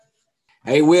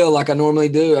Hey, Will, like I normally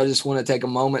do, I just want to take a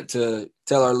moment to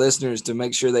tell our listeners to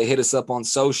make sure they hit us up on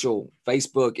social,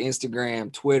 Facebook,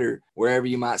 Instagram, Twitter, wherever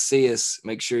you might see us.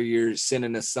 Make sure you're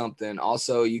sending us something.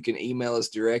 Also, you can email us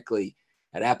directly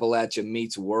at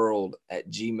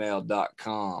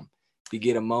appalachiameetsworld@gmail.com. If you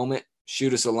get a moment,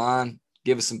 shoot us a line,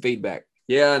 give us some feedback.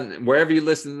 Yeah, and wherever you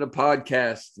listen to the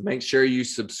podcast, make sure you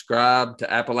subscribe to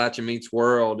Appalachia Meets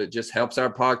World. It just helps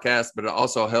our podcast, but it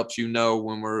also helps you know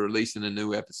when we're releasing a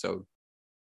new episode.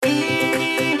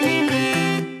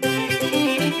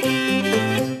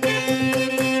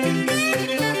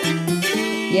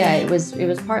 Yeah, it was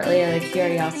partly a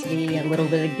curiosity, a little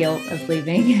bit of guilt of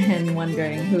leaving and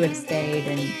wondering who had stayed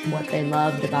and what they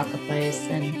loved about the place,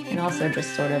 and also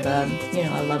just sort of a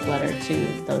love letter to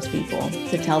those people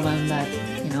to tell them that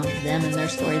them and their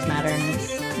stories matter, and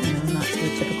it's not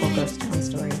the typical ghost town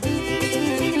story.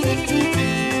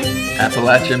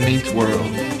 Appalachia Meets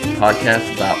World,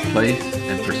 podcast about place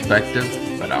and perspective,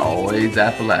 but always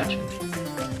Appalachian.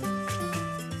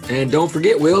 And don't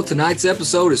forget, Will, tonight's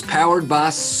episode is powered by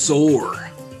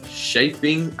SOAR.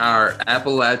 Shaping our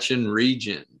Appalachian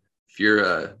region. If you're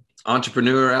an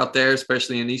entrepreneur out there,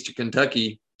 especially in Eastern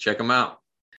Kentucky, check them out.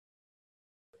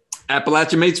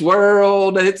 Appalachia Meets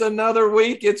World. It's another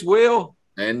week. It's Will.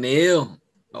 And Neil.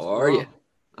 How are you?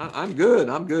 I'm good.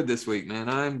 I'm good this week, man.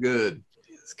 I'm good.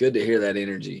 It's good to hear that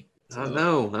energy. I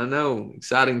know.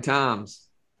 Exciting times.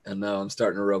 I know. I'm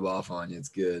starting to rub off on you. It's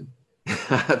good.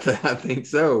 I think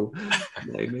so.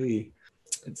 Maybe.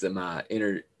 It's my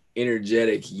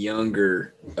energetic,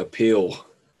 younger appeal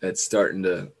that's starting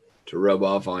to rub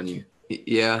off on you.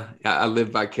 Yeah, I live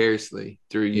vicariously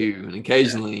through you, and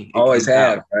occasionally always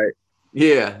have, right?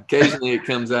 Yeah, occasionally it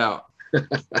comes out.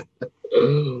 Got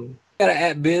an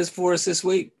app biz for us this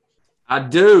week? I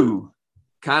do.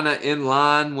 Kind of in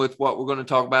line with what we're going to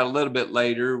talk about a little bit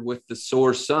later with the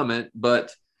SOAR Summit,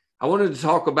 but I wanted to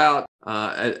talk about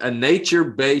a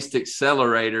nature-based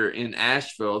accelerator in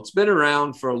Asheville. It's been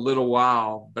around for a little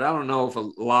while, but I don't know if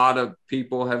a lot of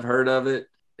people have heard of it.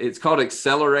 It's called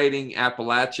Accelerating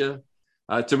Appalachia.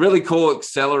 It's a really cool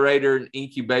accelerator and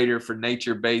incubator for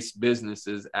nature-based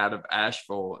businesses out of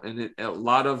Asheville. And a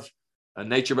lot of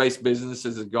nature-based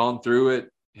businesses have gone through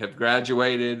it, have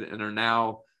graduated, and are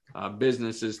now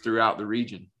businesses throughout the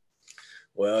region.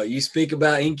 Well, you speak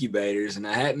about incubators, and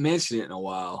I hadn't mentioned it in a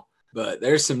while. But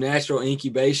there's some natural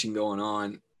incubation going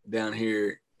on down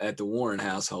here at the Warren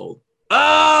household.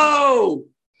 Oh,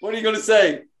 what are you going to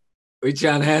say? We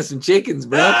trying to have some chickens,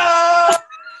 bro. Oh,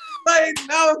 I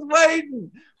was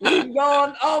waiting. We've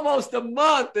gone almost a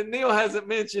month, and Neil hasn't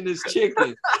mentioned his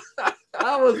chicken.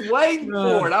 I was waiting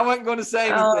for it. I wasn't going to say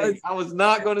anything. I was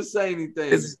not going to say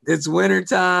anything. It's winter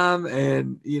time,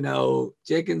 and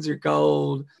chickens are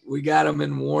cold. We got them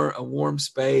in a warm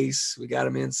space. We got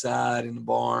them inside in the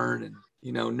barn, and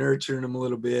nurturing them a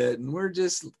little bit. And we're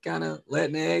just kind of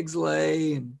letting eggs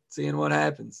lay and seeing what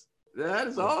happens. That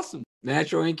is awesome.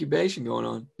 Natural incubation going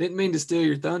on. Didn't mean to steal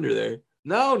your thunder there.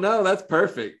 No, that's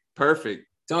perfect. Perfect.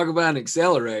 Talk about an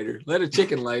accelerator. Let a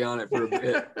chicken lay on it for a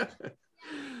bit.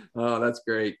 Oh, that's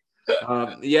great.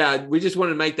 Yeah, we just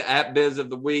wanted to make the app biz of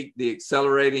the week, the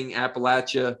Accelerating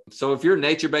Appalachia. So if you're a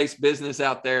nature-based business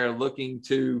out there looking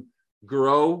to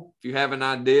grow, if you have an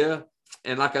idea,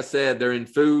 and like I said, they're in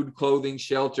food, clothing,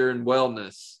 shelter, and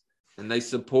wellness, and they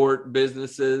support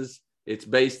businesses. It's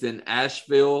based in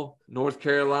Asheville, North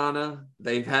Carolina.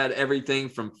 They've had everything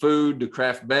from food to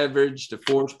craft beverage to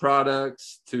forest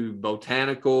products to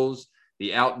botanicals,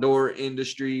 the outdoor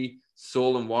industry,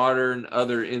 soil and water, and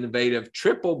other innovative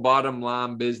triple bottom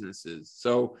line businesses.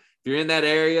 So if you're in that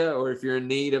area or if you're in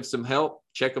need of some help,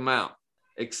 check them out.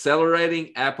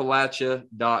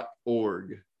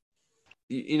 acceleratingappalachia.org.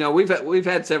 We've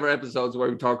had several episodes where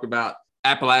we talked about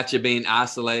Appalachia being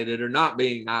isolated or not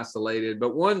being isolated,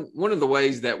 but one of the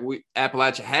ways that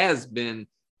Appalachia has been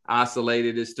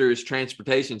isolated is through its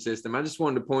transportation system. I just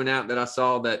wanted to point out that I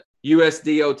saw that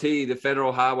USDOT, the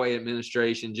Federal Highway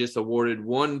Administration, just awarded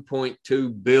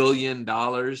 $1.2 billion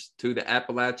to the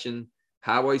Appalachian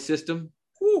highway system,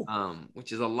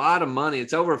 which is a lot of money.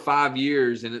 It's over 5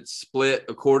 years, and it's split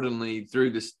accordingly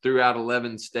throughout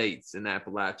 11 states in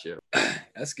Appalachia.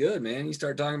 That's good, man. You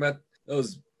start talking about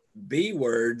those B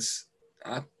words,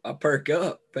 I perk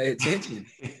up, pay attention.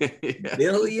 Yeah.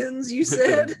 Billions, you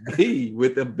said?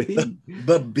 With a B.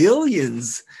 But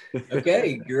billions.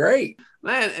 Okay, great.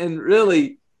 Man, and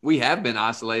really, we have been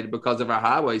isolated because of our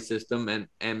highway system,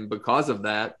 and because of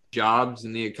that, jobs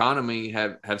and the economy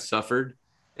have suffered.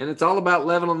 And it's all about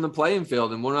leveling the playing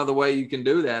field. And one other way you can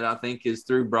do that, I think, is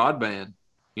through broadband.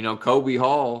 Kobe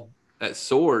Hall at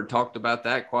SOAR talked about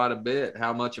that quite a bit,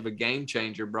 how much of a game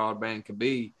changer broadband could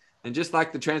be. And just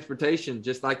like the transportation,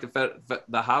 just like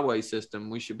the highway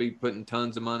system, we should be putting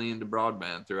tons of money into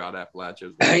broadband throughout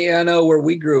Appalachia. Yeah, I know where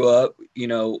we grew up,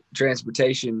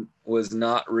 transportation was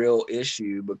not a real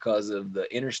issue because of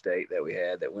the interstate that we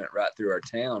had that went right through our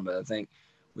town. But I think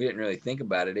we didn't really think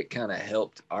about it. It kind of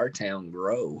helped our town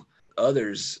grow.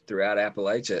 Others throughout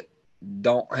Appalachia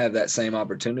don't have that same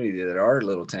opportunity that our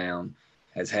little town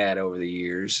has had over the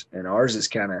years. And ours has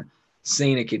kind of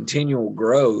seen a continual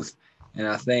growth. And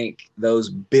I think those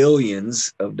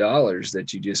billions of dollars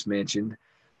that you just mentioned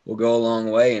will go a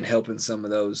long way in helping some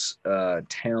of those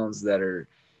towns that are,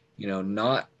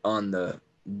 not on the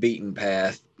beaten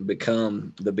path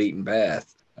become the beaten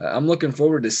path. I'm looking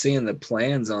forward to seeing the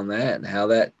plans on that and how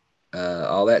that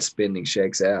all that spending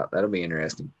shakes out. That'll be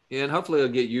interesting. Yeah, and hopefully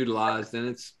it'll get utilized.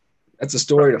 And that's a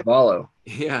story to follow.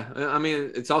 Yeah, I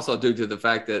mean, it's also due to the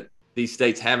fact that these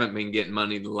states haven't been getting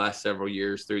money the last several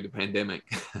years through the pandemic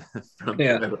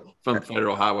from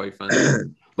federal highway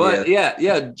funds. But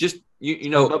just,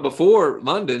 but before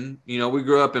London, we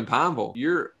grew up in Pineville.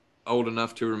 You're old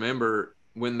enough to remember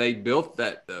when they built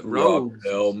that road.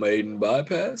 Rockdale Maiden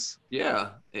Bypass.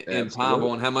 Yeah, in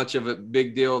Pineville, and how much of a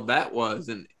big deal that was.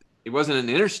 And it wasn't an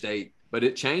interstate, but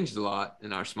it changed a lot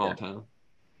in our small town.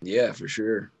 Yeah, for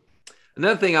sure.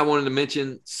 Another thing I wanted to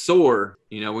mention, SOAR.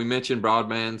 We mentioned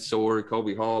broadband, SOAR,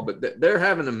 Colby Hall, but they're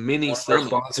having a mini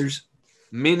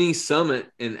summit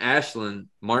in Ashland,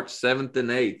 March 7th and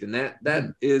 8th. And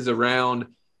that is around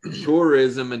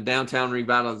tourism and downtown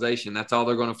revitalization. That's all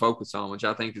they're going to focus on, which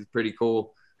I think is a pretty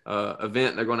cool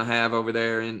event they're going to have over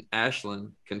there in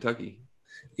Ashland, Kentucky.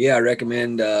 Yeah, I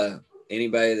recommend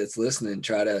anybody that's listening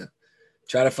try to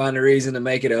find a reason to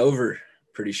make it over.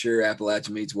 Pretty sure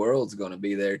Appalachia Meets World is going to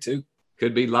be there too.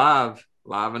 Could be live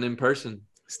and in person.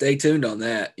 Stay tuned on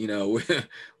that. We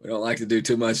don't like to do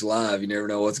too much live. You never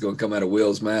know what's going to come out of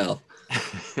Will's mouth.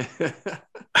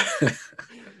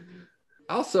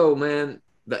 Also, man,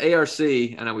 the ARC,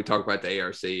 I know we talk about the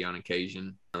ARC on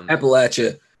occasion.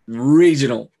 Appalachia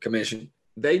Regional Commission.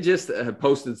 They just have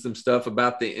posted some stuff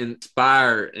about the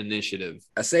Inspire initiative.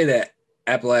 I say that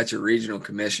Appalachia Regional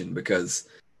Commission because,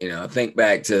 I think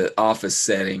back to office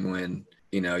setting when,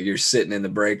 you're sitting in the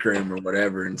break room or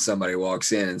whatever, and somebody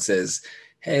walks in and says,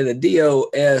 hey, the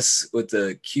DOS with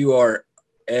the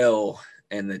QRL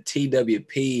and the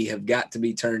TWP have got to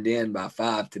be turned in by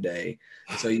 5 today.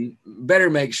 So you better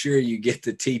make sure you get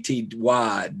the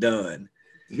TTY done.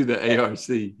 The ARC.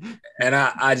 And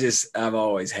I've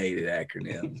always hated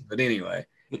acronyms. But anyway,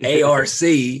 ARC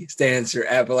stands for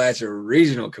Appalachia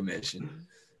Regional Commission.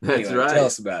 That's right. Tell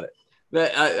us about it.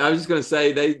 I was just going to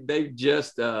say they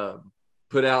just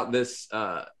put out this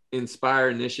Inspire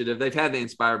initiative. They've had the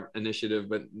Inspire initiative,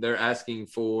 but they're asking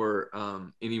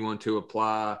for anyone to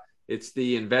apply. It's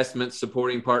the investment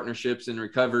supporting partnerships and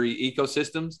recovery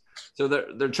ecosystems. So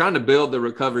they're trying to build the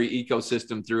recovery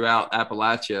ecosystem throughout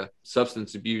Appalachia.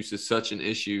 Substance abuse is such an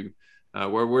issue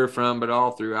where we're from, but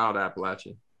all throughout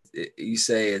Appalachia. You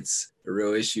say it's a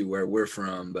real issue where we're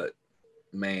from, but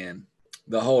man,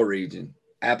 the whole region,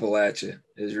 Appalachia,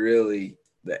 is really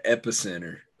the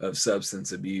epicenter of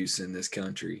substance abuse in this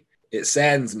country. It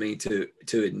saddens me to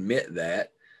admit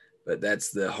that, but that's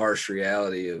the harsh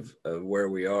reality of where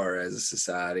we are as a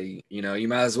society. You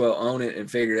might as well own it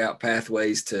and figure out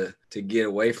pathways to get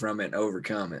away from it and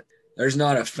overcome it. There's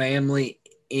not a family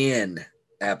in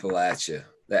Appalachia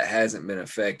that hasn't been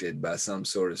affected by some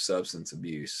sort of substance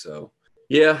abuse. So,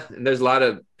 yeah, and there's a lot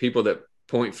of people that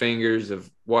point fingers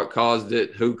of what caused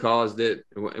it, who caused it.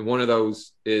 And one of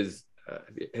those is,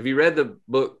 have you read the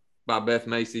book by Beth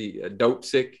Macy, Dope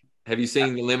Sick? Have you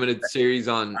seen the limited series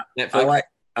on Netflix?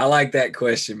 I like that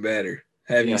question better.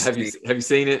 Have you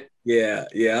seen it? Yeah,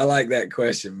 I like that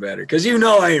question better because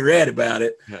I ain't read about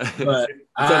it, but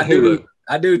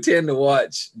I do tend to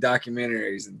watch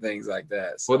documentaries and things like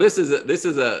that. So. Well, this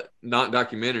is a not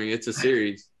documentary; it's a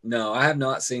series. No, I have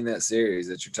not seen that series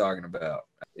that you're talking about.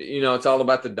 It's all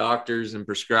about the doctors and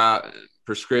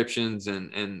prescriptions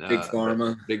and big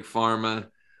pharma.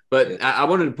 But yeah. I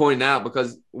wanted to point out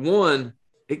because one,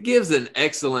 it gives an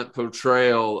excellent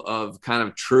portrayal of kind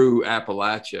of true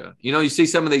Appalachia. You see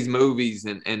some of these movies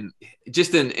and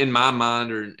just in my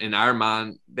mind or in our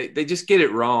mind, they just get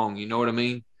it wrong. You know what I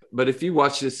mean? But if you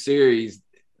watch this series,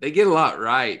 they get a lot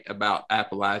right about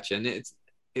Appalachia, and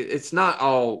it's not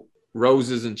all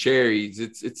roses and cherries.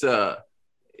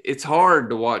 It's hard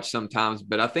to watch sometimes,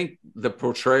 but I think the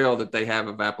portrayal that they have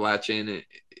of Appalachia in it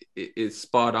is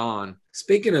spot on.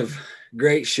 Speaking of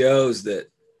great shows that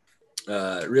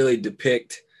really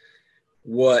depict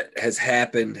what has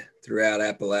happened throughout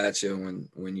Appalachia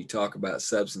when you talk about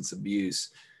substance abuse.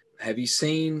 Have you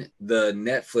seen the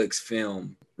Netflix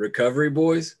film Recovery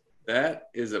Boys? That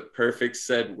is a perfect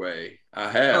segue. I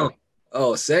have.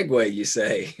 Oh, segue, you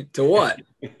say? To what?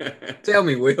 Tell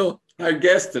me, Will. Our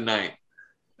guest tonight.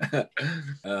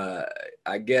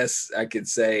 I guess I could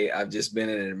say I've just been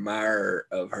an admirer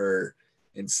of her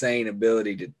insane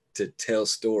ability to tell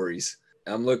stories.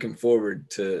 I'm looking forward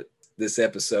to this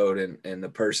episode, and the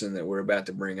person that we're about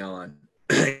to bring on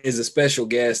is a special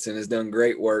guest and has done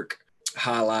great work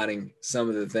highlighting some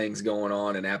of the things going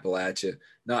on in Appalachia,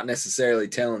 not necessarily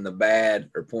telling the bad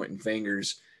or pointing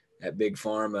fingers at Big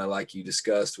Pharma like you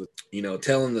discussed with,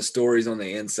 telling the stories on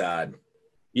the inside.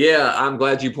 Yeah, I'm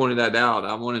glad you pointed that out.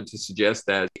 I wanted to suggest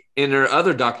that. In her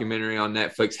other documentary on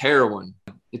Netflix, Heroin,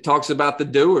 it talks about the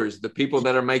doers, the people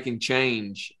that are making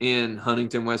change in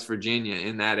Huntington, West Virginia,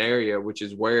 in that area, which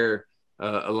is where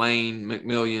Elaine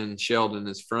McMillian Sheldon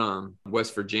is from,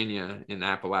 West Virginia in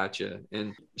Appalachia.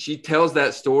 And she tells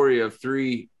that story of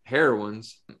 3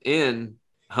 heroines in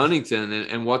Huntington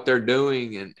and what they're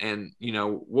doing. And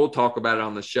we'll talk about it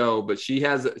on the show, but she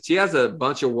has a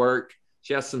bunch of work.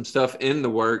 She has some stuff in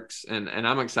the works, and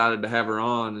I'm excited to have her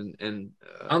on. And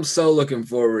I'm so looking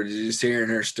forward to just hearing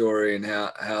her story and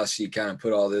how she kind of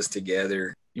put all this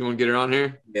together. You want to get her on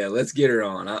here? Yeah, let's get her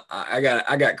on. I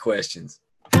got questions.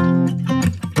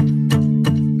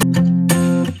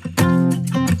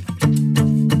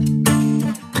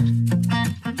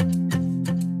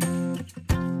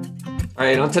 All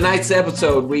right, on tonight's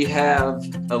episode, we have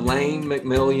Elaine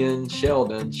McMillian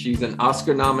Sheldon. She's an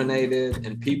Oscar-nominated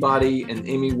and Peabody and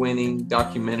Emmy-winning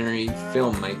documentary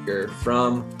filmmaker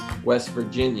from West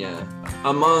Virginia.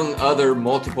 Among other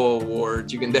multiple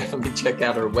awards, you can definitely check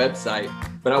out her website.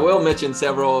 But I will mention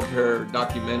several of her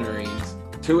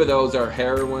documentaries. 2 of those are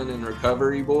Heroin and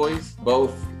Recovery Boys.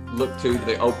 Both look to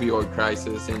the opioid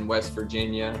crisis in West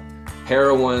Virginia.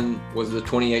 Heroin was the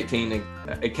 2018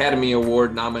 Academy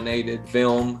Award nominated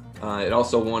film. It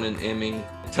also won an Emmy.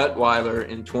 Tutwiler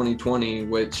in 2020,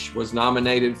 which was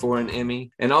nominated for an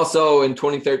Emmy. And also in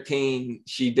 2013,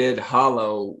 she did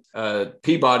Hollow, a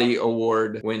Peabody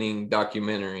Award winning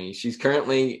documentary. She's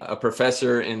currently a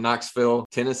professor in Knoxville,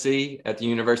 Tennessee at the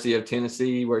University of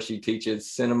Tennessee, where she teaches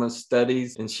cinema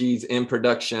studies. And she's in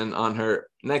production on her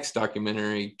next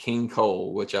documentary, King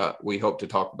Cole, which we hope to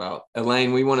talk about.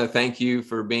 Elaine, we want to thank you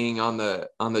for being on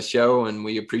the show, and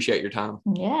we appreciate your time.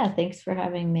 Yeah, thanks for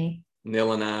having me.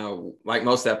 Neil and I, like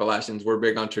most Appalachians, we're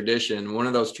big on tradition. One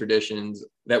of those traditions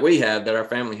that we have, that our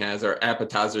family has, are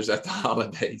appetizers at the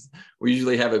holidays. We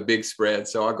usually have a big spread.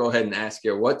 So I'll go ahead and ask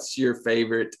you, what's your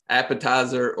favorite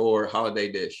appetizer or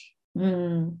holiday dish?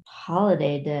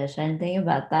 Holiday dish. I didn't think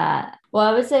about that. Well,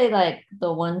 I would say like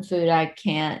the one food I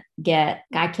can't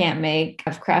make.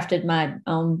 I've crafted my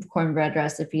own cornbread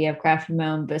recipe. I've crafted my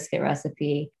own biscuit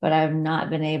recipe, but I've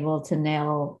not been able to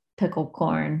nail pickled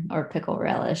corn or pickle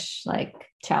relish, like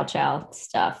chow chow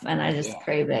stuff. And I just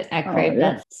crave it. I crave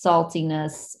that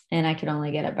saltiness, and I can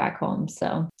only get it back home.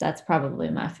 So that's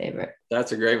probably my favorite.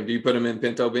 That's a great one. Do you put them in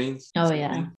pinto beans? Oh,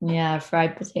 yeah. Yeah.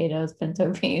 Fried potatoes,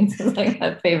 pinto beans is like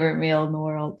my favorite meal in the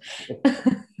world.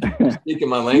 Speaking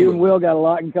my language. You and Will got a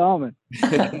lot in common.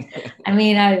 I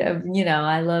mean,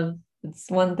 I love,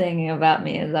 it's one thing about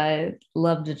me is I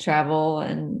love to travel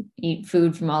and eat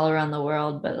food from all around the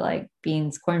world, but like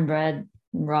beans, cornbread,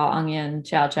 raw onion,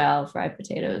 chow chow, fried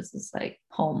potatoes is like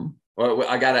home. Well,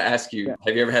 I got to ask you,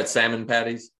 have you ever had salmon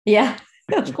patties? Yeah,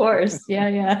 of course.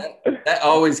 Yeah. That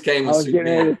always came. I was getting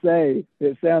ready to say,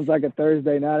 it sounds like a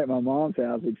Thursday night at my mom's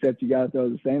house, except you got to throw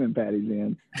the salmon patties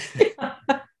in.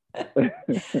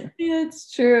 Yeah,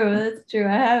 it's true. That's true.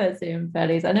 I haven't seen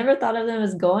patties. I never thought of them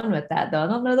as going with that, though. I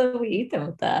don't know that we eat them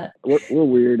with that. We're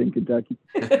weird in Kentucky.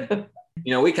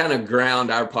 We kind of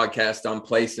ground our podcast on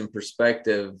place and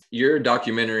perspective. Your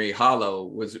documentary,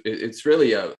 Hollow, it's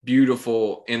really a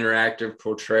beautiful interactive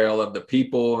portrayal of the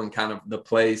people and kind of the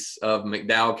place of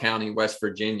McDowell County, West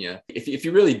Virginia. If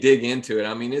you really dig into it,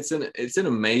 I mean, it's an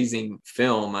amazing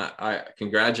film. I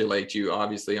congratulate you,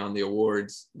 obviously, on the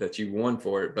awards that you won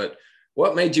for it. But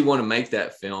what made you want to make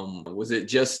that film? Was it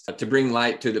just to bring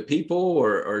light to the people,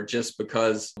 or just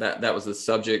because that was the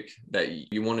subject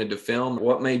that you wanted to film?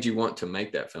 What made you want to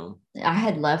make that film? I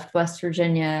had left West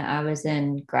Virginia. I was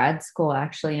in grad school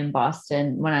actually in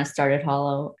Boston when I started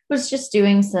Hollow. I was just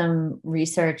doing some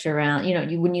research around,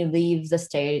 when you leave the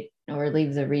state or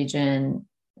leave the region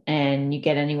and you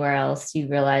get anywhere else, you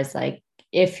realize like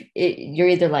you're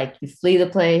either like you flee the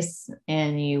place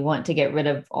and you want to get rid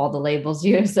of all the labels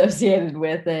you associated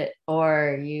with it,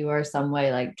 or you are some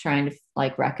way like trying to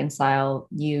like reconcile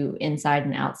you inside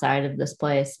and outside of this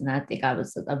place. And I think I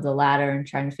was of the latter and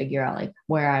trying to figure out like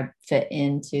where I fit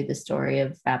into the story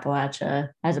of Appalachia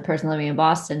as a person living in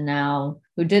Boston now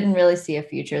who didn't really see a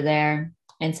future there.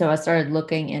 And so I started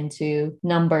looking into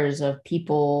numbers of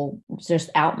people,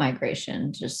 just out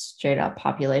migration, just straight up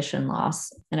population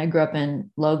loss. And I grew up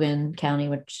in Logan County,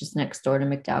 which is next door to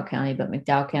McDowell County, but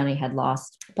McDowell County had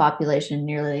lost population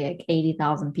nearly like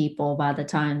 80,000 people by the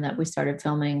time that we started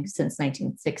filming since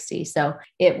 1960. So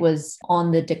it was on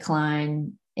the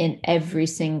decline in every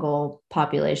single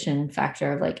population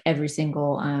factor of like every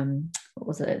single what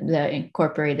was it, the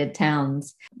incorporated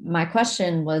towns. My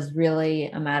question was really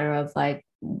a matter of like,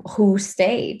 who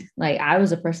stayed? Like I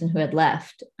was a person who had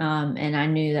left, and I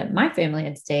knew that my family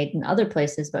had stayed in other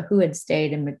places, but who had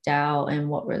stayed in McDowell, and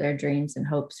what were their dreams and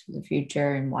hopes for the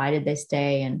future, and why did they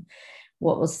stay, and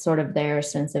what was sort of their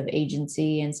sense of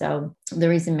agency. And so the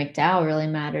reason McDowell really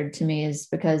mattered to me is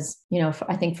because, you know,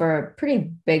 I think for a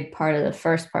pretty big part of the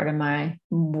first part of my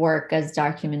work as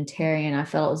documentarian, I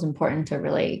felt it was important to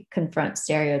really confront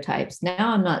stereotypes.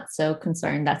 Now I'm not so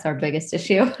concerned. That's our biggest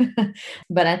issue.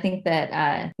 But I think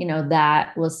that, you know,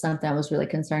 that was something I was really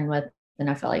concerned with.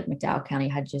 And I felt like McDowell County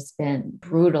had just been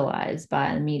brutalized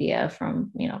by the media,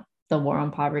 from, you know, the war on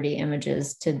poverty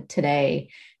images to today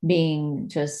being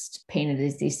just painted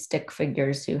as these stick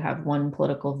figures who have one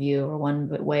political view or one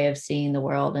way of seeing the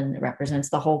world, and it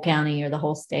represents the whole county or the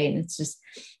whole state. And it's just,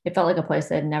 it felt like a place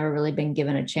that had never really been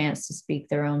given a chance to speak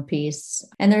their own piece.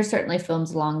 And there's certainly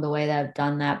films along the way that have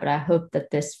done that, but I hope that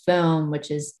this film,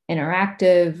 which is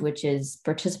interactive, which is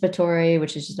participatory,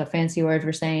 which is just a fancy word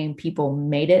for saying people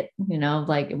made it, you know,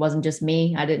 like it wasn't just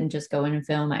me. I didn't just go in and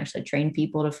film. I actually trained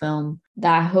people to film.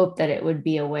 That I hope that it would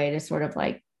be a way to sort of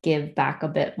like give back a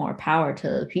bit more power to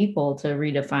the people to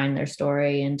redefine their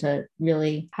story and to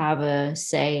really have a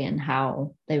say in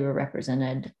how they were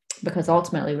represented. Because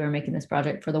ultimately we were making this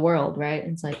project for the world, right?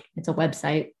 It's like, it's a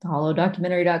website,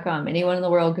 hollowdocumentary.com. Anyone in the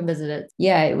world can visit it.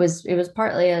 Yeah, it was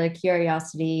partly a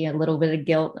curiosity, a little bit of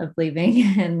guilt of leaving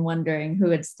and wondering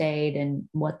who had stayed and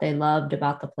what they loved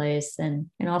about the place. And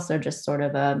also just sort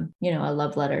of a, you know, a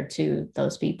love letter to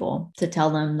those people to tell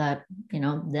them that, you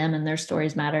know, them and their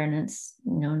stories matter. And it's,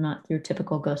 you know, not your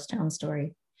typical ghost town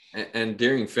story. And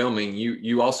during filming,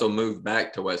 you also moved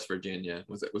back to West Virginia.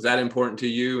 Was that important to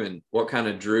you? And what kind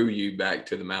of drew you back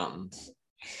to the mountains?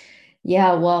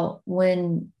 Yeah, well,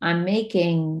 when I'm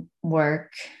making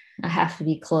work, I have to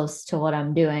be close to what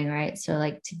I'm doing, right? So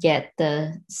like to get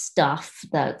the stuff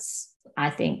that's, I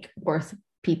think, worth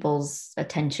people's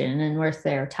attention and worth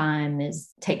their time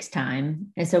takes time.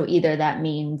 And so either that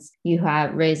means you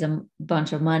raise a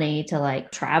bunch of money to like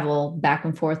travel back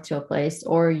and forth to a place,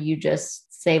 or you just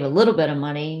save a little bit of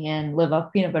money and live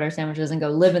off peanut butter sandwiches and go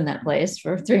live in that place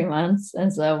for 3 months.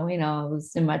 And so, you know, I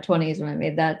was in my 20s when I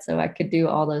made that, so I could do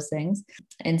all those things.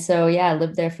 And so, yeah, I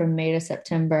lived there from May to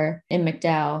September in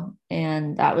McDowell.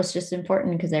 And that was just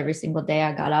important because every single day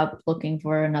I got up looking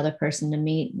for another person to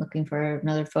meet, looking for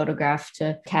another photograph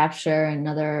to capture,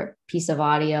 another piece of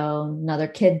audio, another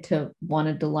kid to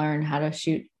wanted to learn how to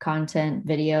shoot content,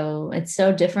 video. It's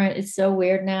so different. It's so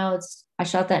weird now. I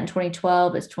shot that in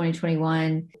 2012. It's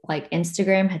 2021. Like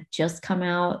Instagram had just come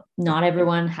out. Not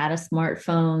everyone had a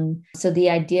smartphone. So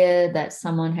the idea that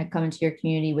someone had come into your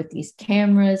community with these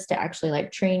cameras to actually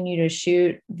like train you to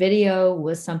shoot video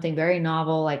was something very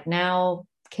novel. Like now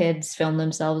kids film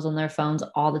themselves on their phones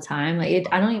all the time. Like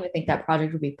I don't even think that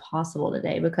project would be possible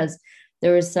today because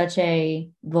there was such a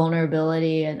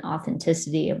vulnerability and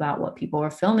authenticity about what people were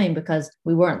filming because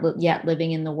we weren't yet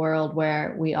living in the world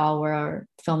where we all were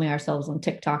filming ourselves on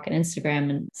TikTok and Instagram.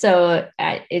 And so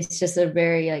it's just a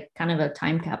very like kind of a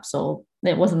time capsule.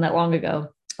 It wasn't that long ago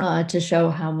to show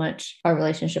how much our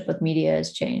relationship with media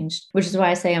has changed, which is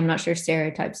why I say I'm not sure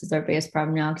stereotypes is our biggest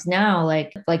problem now. Because now,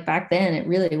 like back then, it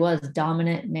really was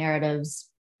dominant narratives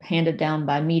handed down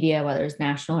by media, whether it's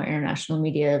national or international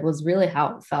media, was really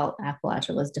how it felt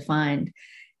Appalachia was defined.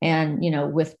 And, you know,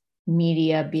 with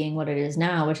media being what it is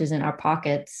now, which is in our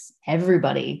pockets,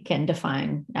 everybody can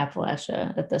define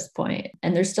Appalachia at this point.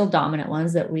 And there's still dominant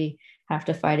ones that we have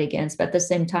to fight against. But at the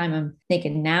same time, I'm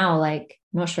thinking now, like,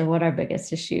 I'm not sure what our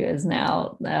biggest issue is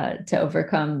now to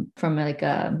overcome from like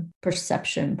a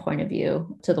perception point of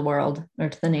view to the world or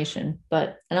to the nation.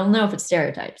 But I don't know if it's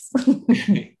stereotypes.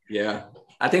 Yeah.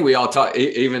 I think we all talk,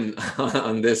 even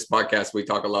on this podcast, we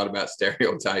talk a lot about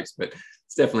stereotypes, but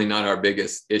it's definitely not our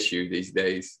biggest issue these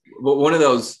days. But one of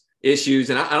those issues.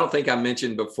 And I don't think I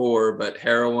mentioned before, but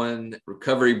Heroin,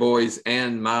 Recovery Boys,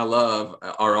 and My Love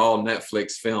are all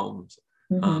Netflix films.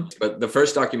 Mm-hmm. But the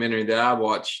first documentary that I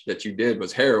watched that you did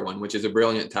was Heroin, which is a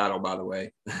brilliant title, by the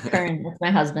way. Kern, that's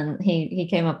my husband. He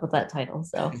came up with that title,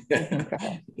 so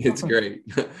it's great.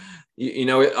 You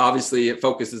know, obviously it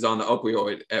focuses on the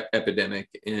opioid epidemic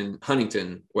in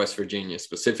Huntington, West Virginia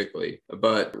specifically.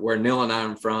 But where Neil and I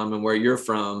am from and where you're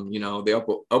from, you know, the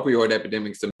opioid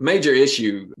epidemic is a major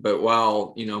issue. But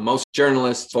while, you know, most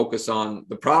journalists focus on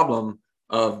the problem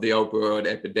of the opioid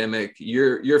epidemic,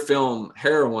 your film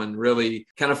Heroin really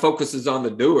kind of focuses on the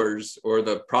doers or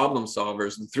the problem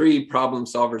solvers, the three problem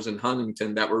solvers in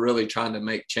Huntington that were really trying to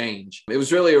make change. It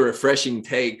was really a refreshing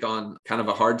take on kind of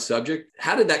a hard subject.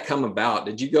 How did that come about?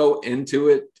 Did you go into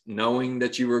it knowing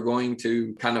that you were going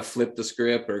to kind of flip the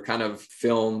script or kind of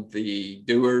film the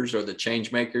doers or the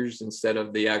change makers instead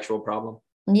of the actual problem?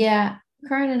 Yeah.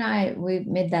 Karen and I, we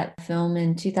made that film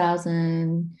in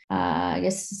 2000, I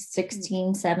guess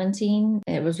 16, 17.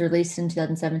 It was released in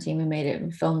 2017. We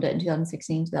filmed it in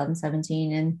 2016,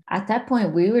 2017. And at that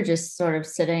point, we were just sort of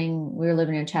sitting, we were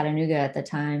living in Chattanooga at the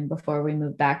time before we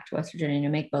moved back to West Virginia to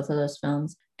make both of those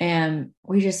films. And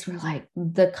we just were like,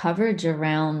 the coverage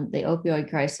around the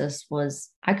opioid crisis was,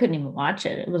 I couldn't even watch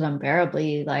it. It was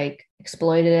unbearably like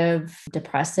exploitative,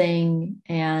 depressing.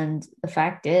 And the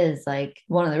fact is, like,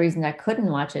 one of the reasons I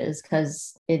couldn't watch it is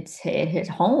because it hit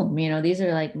home. You know, these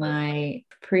are like my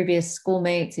previous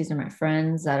schoolmates. These are my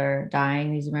friends that are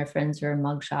dying. These are my friends who are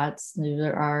mugshots. These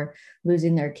are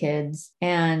losing their kids.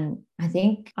 And I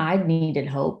think I needed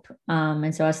hope.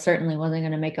 And so I certainly wasn't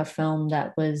going to make a film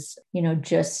that was, you know,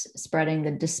 just spreading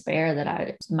the despair that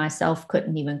I myself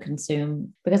couldn't even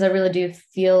consume, because I really do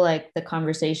feel like the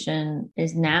conversation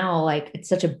is now, like, it's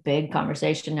such a big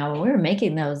conversation now. When we were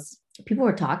making those, people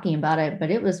were talking about it, but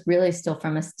it was really still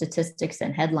from a statistics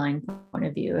and headline point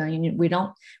of view. I mean, we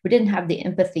didn't have the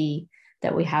empathy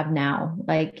that we have now,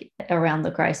 like around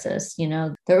the crisis. You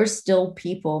know, there were still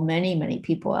people, many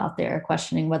people out there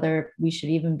questioning whether we should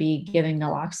even be giving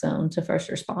naloxone to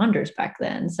first responders back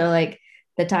then. So like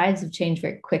the tides have changed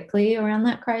very quickly around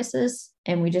that crisis.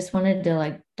 And we just wanted to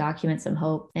like document some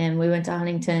hope. And we went to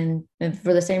Huntington, and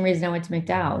for the same reason I went to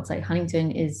McDowell. It's like Huntington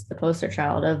is the poster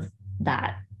child of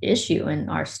that issue in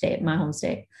our state, my home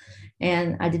state.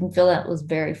 And I didn't feel that was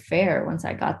very fair once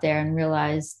I got there and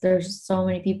realized there's so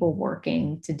many people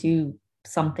working to do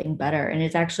something better, and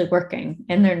it's actually working,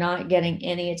 and they're not getting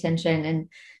any attention. And,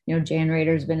 you know, Jan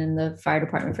Rader's been in the fire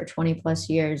department for 20 plus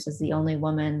years as the only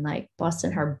woman, like,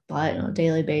 busting her butt on a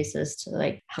daily basis to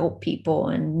like help people.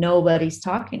 And nobody's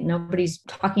talking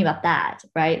about that,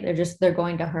 right? They're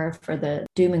going to her for the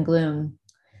doom and gloom.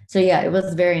 So yeah, it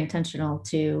was very intentional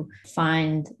to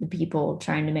find the people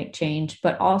trying to make change,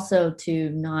 but also to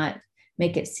not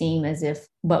make it seem as if,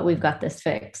 but we've got this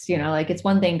fixed. You know, like, it's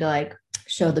one thing to like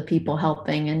show the people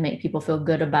helping and make people feel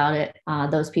good about it,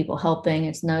 those people helping.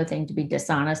 It's another thing to be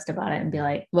dishonest about it and be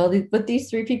like, well, with these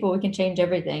three people, we can change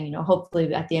everything. You know,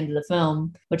 hopefully at the end of the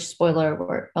film, which,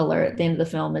 spoiler alert, at the end of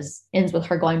the film ends with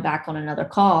her going back on another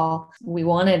call. We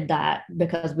wanted that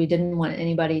because we didn't want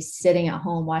anybody sitting at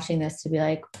home watching this to be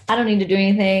like, I don't need to do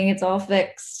anything, it's all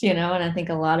fixed, you know. And I think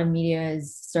a lot of media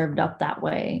is served up that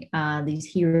way, these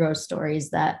hero stories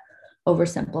that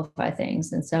oversimplify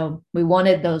things. And so we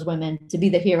wanted those women to be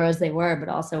the heroes they were, but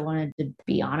also wanted to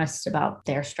be honest about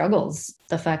their struggles.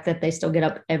 The fact that they still get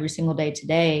up every single day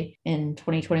today in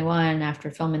 2021 after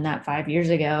filming that 5 years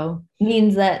ago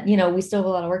means that, you know, we still have a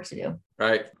lot of work to do.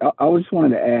 Right. I just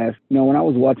wanted to ask, you know, when I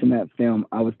was watching that film,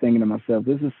 I was thinking to myself,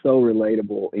 this is so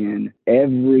relatable in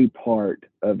every part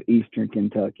of Eastern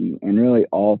Kentucky and really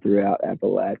all throughout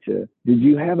Appalachia. Did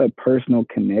you have a personal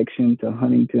connection to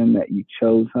Huntington that you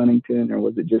chose Huntington, or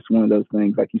was it just one of those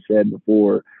things, like you said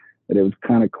before, that it was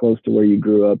kind of close to where you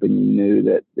grew up and you knew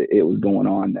that it was going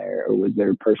on there? Or was there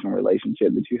a personal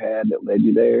relationship that you had that led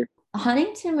you there?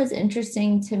 Huntington was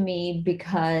interesting to me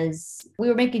because we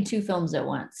were making two films at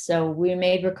once. So we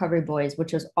made Recovery Boys,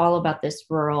 which was all about this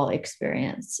rural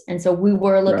experience. And so we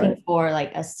were looking for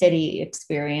like a city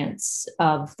experience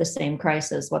of the same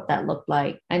crisis, what that looked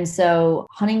like. And so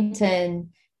Huntington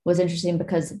was interesting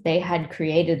because they had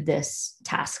created this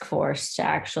task force to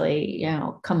actually, you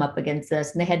know, come up against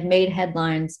this. And they had made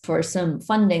headlines for some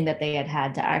funding that they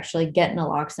had to actually get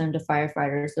naloxone to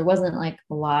firefighters. There wasn't like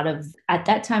a lot of, at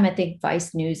that time, I think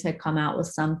Vice News had come out with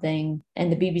something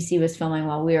and the BBC was filming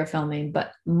while we were filming,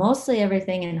 but mostly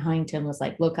everything in Huntington was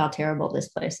like, look how terrible this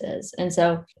place is. And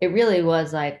so it really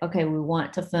was like, okay, we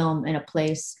want to film in a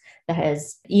place that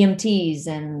has EMTs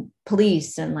and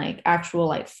police and like actual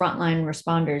like frontline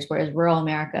responders, whereas rural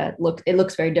America it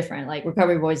looks very different. Like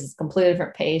Recovery Boys is a completely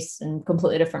different pace and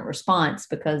completely different response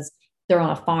because they're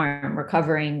on a farm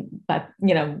recovering by,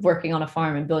 working on a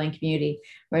farm and building community.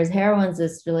 Whereas Heroines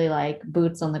is really like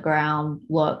boots on the ground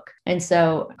look. And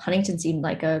so Huntington seemed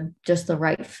like just the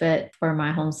right fit for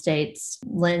my home state's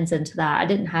lens into that. I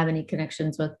didn't have any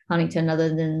connections with Huntington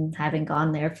other than having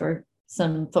gone there for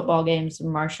some football games in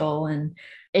Marshall. And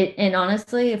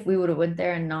honestly, if we would have went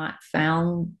there and not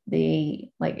found the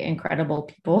like incredible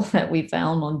people that we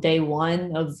found on day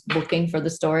one of looking for the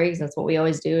stories, that's what we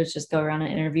always do, is just go around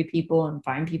and interview people and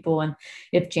find people. And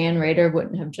if Jan Rader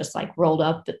wouldn't have just like rolled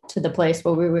up to the place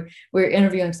where we were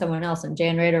interviewing someone else, and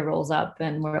Jan Rader rolls up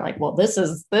and we're like, well, this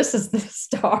is the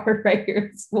star right here.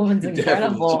 This woman's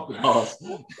incredible.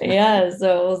 Yeah.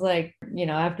 So it was like,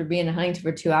 after being in Huntington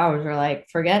for 2 hours, we're like,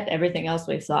 forget everything else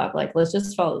we've thought. Like, let's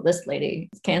just follow this lady.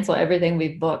 Cancel everything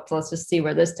we've booked. Let's just see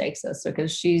where this takes us,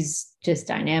 because she's just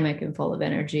dynamic and full of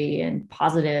energy and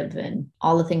positive and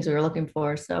all the things we were looking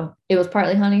for. So it was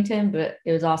partly Huntington, but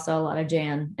it was also a lot of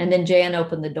Jan. And then Jan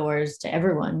opened the doors to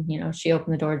everyone. She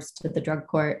opened the doors to the drug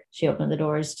court. She opened the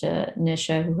doors to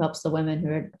Nisha, who helps the women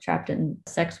who are trapped in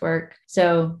sex work.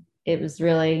 So it was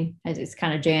it's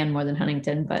kind of Jan more than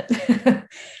Huntington, but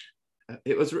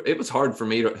it was hard for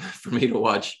me to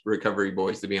watch Recovery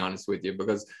Boys, to be honest with you,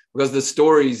 because the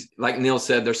stories, like Neil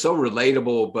said, they're so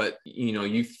relatable, but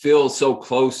you feel so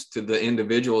close to the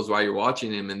individuals while you're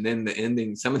watching them. And then the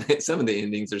ending, some of the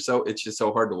endings it's just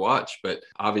so hard to watch. But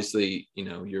obviously,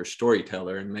 you're a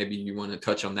storyteller, and maybe you want to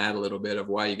touch on that a little bit of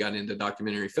why you got into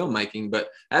documentary filmmaking. But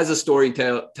as a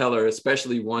storyteller,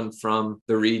 especially one from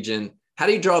the region, how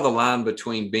do you draw the line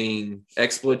between being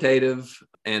exploitative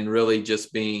and really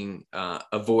just being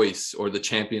a voice or the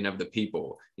champion of the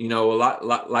people? A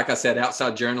lot, like I said,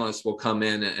 outside journalists will come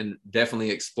in and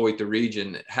definitely exploit the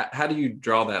region. How do you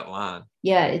draw that line?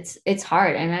 Yeah, it's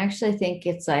hard. And I actually think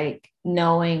it's like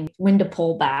knowing when to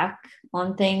pull back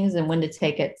on things and when to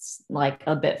take it like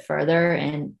a bit further,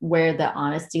 and where the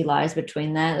honesty lies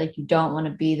between that. Like, you don't want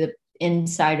to be the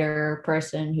insider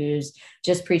person who's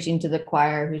just preaching to the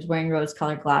choir, who's wearing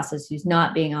rose-colored glasses, who's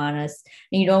not being honest.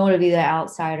 And you don't want to be the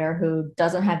outsider who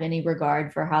doesn't have any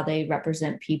regard for how they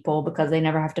represent people because they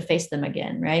never have to face them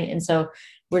again, right? And so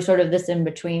we're sort of this in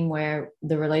between where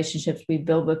the relationships we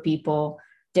build with people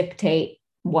dictate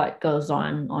what goes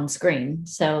on screen.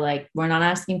 So like, we're not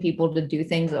asking people to do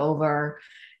things over.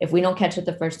 If we don't catch it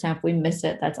the first time, if we miss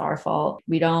it, that's our fault.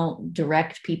 We don't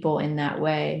direct people in that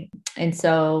way. And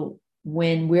so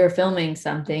when we're filming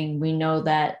something, we know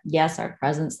that, yes, our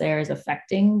presence there is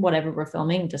affecting whatever we're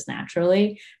filming just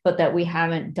naturally, but that we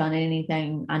haven't done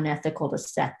anything unethical to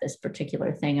set this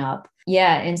particular thing up.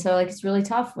 Yeah. And so like, it's really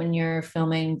tough when you're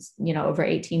filming, over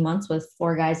 18 months with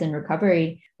 4 guys in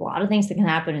recovery. A lot of things that can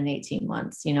happen in 18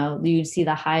 months. You see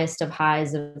the highest of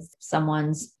highs of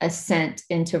someone's ascent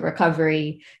into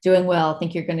recovery, doing well,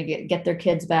 think you're going to get their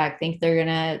kids back, think they're going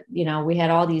to, we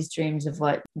had all these dreams of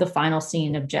what the final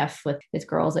scene of Jeff with his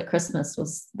girls at Christmas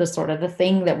was, the sort of the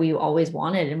thing that we always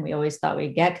wanted and we always thought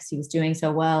we'd get because he was doing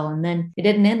so well. And then it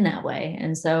didn't end that way.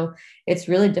 And so it's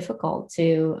really difficult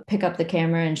to pick up the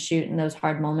camera and shoot in those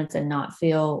hard moments and not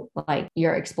feel like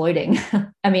you're exploiting.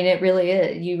 I mean, it really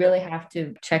is. You really have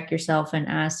to check yourself and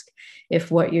ask if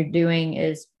what you're doing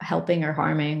is helping or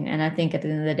harming. And I think at the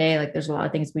end of the day, like, there's a lot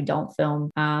of things we don't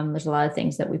film. There's a lot of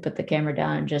things that we put the camera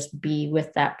down and just be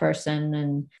with that person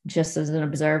and just as an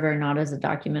observer, not as a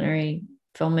documentary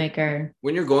filmmaker.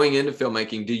 When you're going into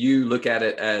filmmaking, do you look at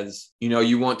it as,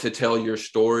 you want to tell your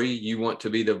story, you want to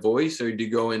be the voice, or do you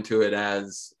go into it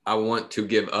as, I want to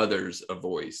give others a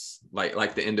voice,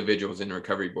 like the individuals in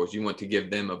Recovery Boys, you want to give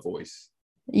them a voice?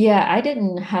 Yeah, I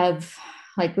didn't have,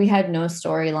 we had no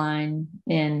storyline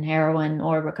in Heroine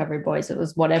or Recovery Boys. It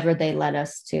was whatever they led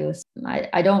us to.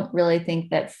 I don't really think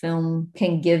that film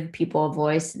can give people a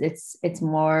voice. It's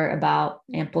more about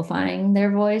amplifying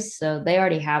their voice. So they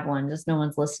already have one, just no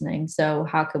one's listening. So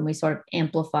how can we sort of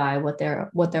amplify what they're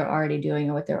already doing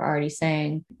or what they're already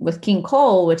saying? With King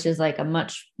Cole, which is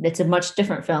it's a much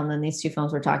different film than these two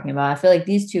films we're talking about. I feel like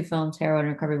these two films, Heroine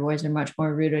and Recovery Boys, are much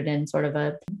more rooted in sort of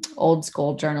a old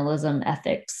school journalism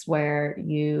ethics where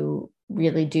you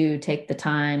really do take the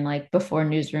time, like before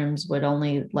newsrooms would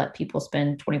only let people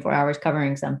spend 24 hours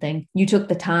covering something. You took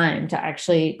the time to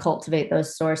actually cultivate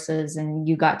those sources and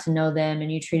you got to know them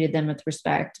and you treated them with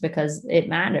respect because it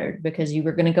mattered, because you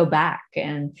were going to go back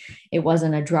and it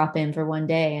wasn't a drop in for one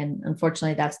day. And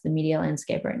unfortunately, that's the media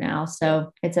landscape right now.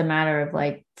 So it's a matter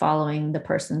of following the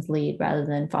person's lead rather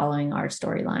than following our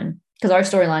storyline. because our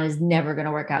storyline is never going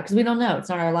to work out because we don't know. It's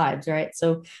not our lives, right?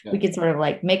 So we could sort of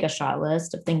like make a shot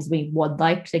list of things we would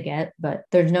like to get, but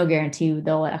there's no guarantee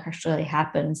they'll actually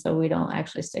happen. So we don't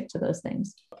actually stick to those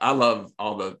things. I love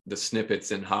all the snippets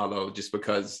in Hollow just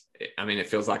because, I mean, it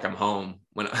feels like I'm home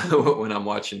when when I'm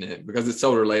watching it, because it's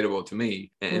so relatable to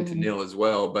me and to Neil as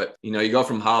well. But, you know, you go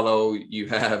from Hollow, you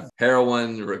have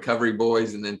Heroine, Recovery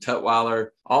Boys, and then Tutwiler,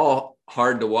 all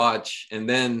hard to watch. And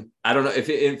then I don't know if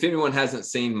anyone hasn't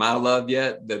seen My Love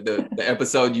yet, the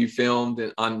episode you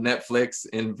filmed on Netflix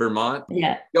in Vermont.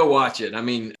 Yeah, go watch it. I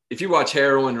mean, if you watch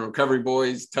Heroine and Recovery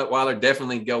Boys, Tutwiler,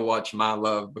 definitely go watch My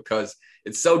Love, because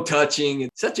it's so touching.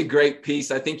 It's such a great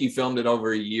piece. I think you filmed it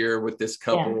over a year with this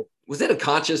couple. Yeah. Was it a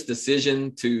conscious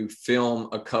decision to film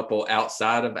a couple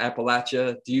outside of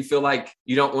Appalachia? Do you feel like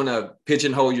you don't want to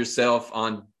pigeonhole yourself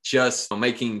on just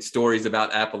making stories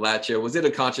about Appalachia? Was it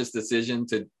a conscious decision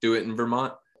to do it in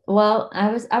Vermont? Well,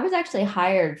 I was actually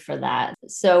hired for that.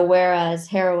 So whereas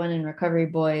Heroine and Recovery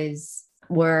Boys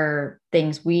were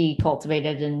things we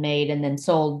cultivated and made and then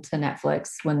sold to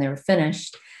Netflix when they were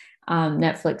finished,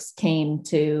 Netflix came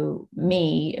to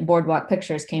me, Boardwalk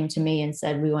Pictures came to me and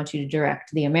said, we want you to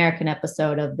direct the American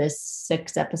episode of this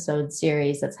 6-episode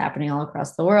series that's happening all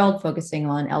across the world, focusing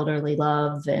on elderly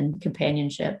love and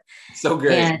companionship. So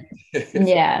great. And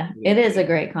yeah, it is a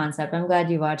great concept. I'm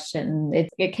glad you watched it. And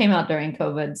it came out during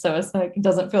COVID, so it's like, it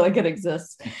doesn't feel like it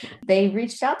exists. They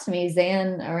reached out to me,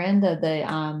 Zan Aranda,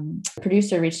 the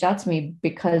producer, reached out to me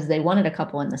because they wanted a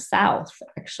couple in the South,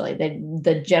 actually,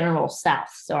 the general South.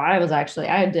 So I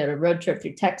did a road trip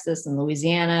through Texas and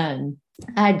Louisiana, and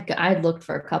I'd looked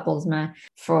for couples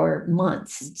for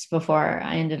months before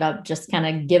I ended up just kind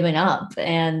of giving up.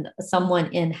 And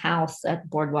someone in-house at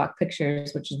Boardwalk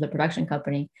Pictures, which is the production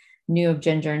company, knew of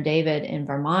Ginger and David in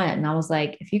Vermont. And I was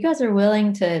like, if you guys are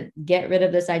willing to get rid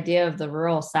of this idea of the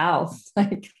rural South,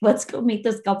 like, let's go meet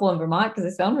this couple in Vermont, because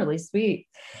they sound really sweet.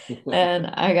 And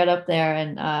I got up there,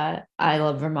 and I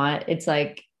love Vermont. It's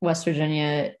like West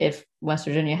Virginia, if West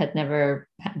Virginia had never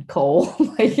had coal.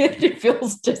 Like, it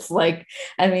feels just like,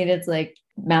 I mean, it's like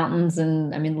mountains,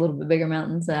 and I mean, a little bit bigger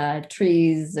mountains,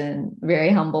 trees, and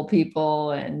very humble people.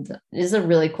 And it's a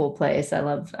really cool place. I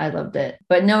loved it.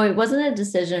 But no, it wasn't a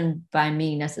decision by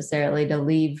me necessarily to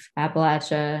leave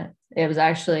Appalachia. It was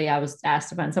actually, I was asked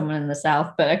to find someone in the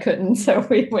South, but I couldn't. So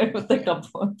we went with the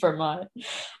couple in Vermont.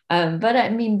 But I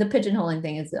mean, the pigeonholing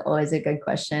thing is always a good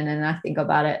question. And I think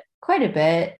about it quite a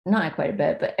bit, not quite a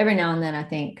bit, but every now and then I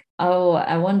think, oh,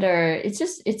 I wonder,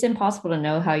 it's impossible to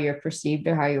know how you're perceived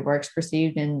or how your work's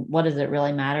perceived. And what does it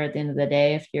really matter at the end of the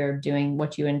day if you're doing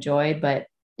what you enjoy? But,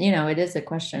 you know, it is a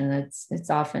question it's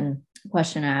often a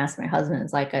question I ask my husband.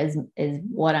 It's like, is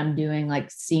what I'm doing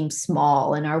like seems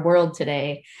small in our world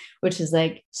today, which is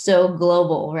like so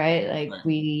global, right? Like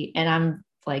and I'm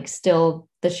like still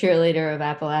the cheerleader of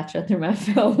Appalachia through my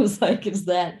films. Like, is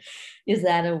that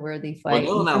a worthy fight?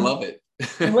 Well, I love it.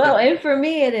 Well, and for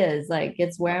me, it is like,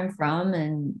 it's where I'm from,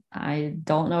 and I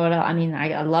don't know what else. I mean,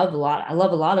 I love a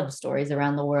lot of stories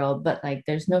around the world, but like,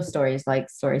 there's no stories like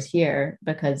stories here,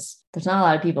 because there's not a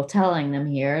lot of people telling them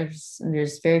here.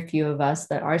 There's very few of us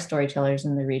that are storytellers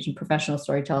in the region, professional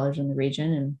storytellers in the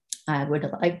region. And I would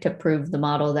like to prove the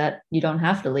model that you don't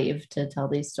have to leave to tell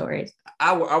these stories.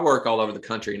 I work all over the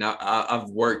country. Now, I've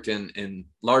worked in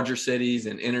larger cities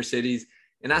and inner cities,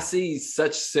 and I see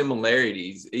such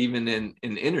similarities even in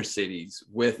inner cities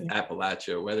with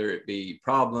Appalachia, whether it be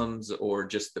problems or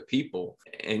just the people.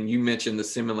 And you mentioned the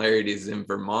similarities in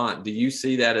Vermont. Do you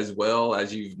see that as well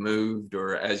as you've moved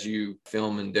or as you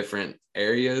film in different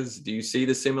areas? Do you see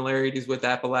the similarities with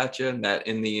Appalachia, and that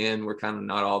in the end, we're kind of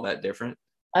not all that different?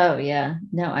 Oh, yeah.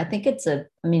 No, I think it's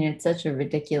such a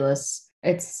ridiculous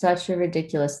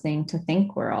thing to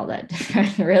think we're all that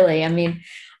different, really. I mean,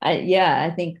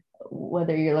 I think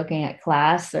whether you're looking at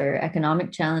class or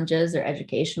economic challenges or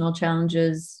educational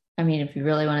challenges, I mean, if you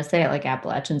really want to say it, like,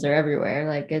 Appalachians are everywhere.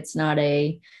 Like,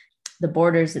 the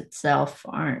borders itself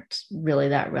aren't really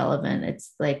that relevant.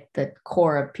 It's like the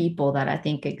core of people that I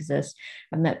think exist.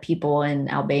 I've met people in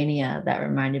Albania that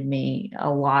reminded me a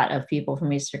lot of people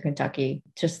from Eastern Kentucky,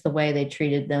 just the way they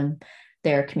treated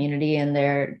their community and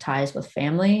their ties with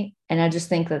family. And I just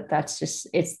think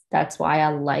that's why I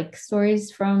like stories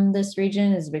from this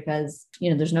region, is because, you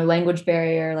know, there's no language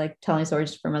barrier, like telling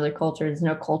stories from other cultures,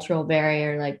 no cultural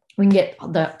barrier. Like, we can get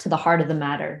to the heart of the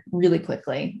matter really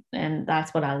quickly. And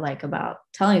that's what I like about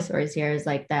telling stories here, is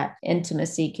like that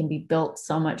intimacy can be built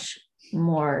so much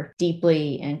more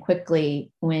deeply and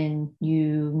quickly when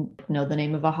you know the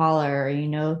name of a holler, or you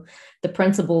know the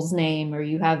principal's name, or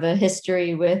you have a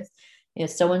history with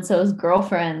so and so's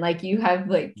girlfriend. Like you have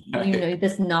like,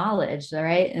 this knowledge,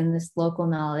 right? And this local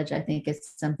knowledge, I think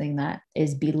is something that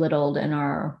is belittled in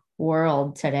our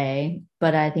world today,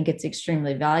 but I think it's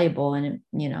extremely valuable. And,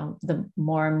 the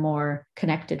more and more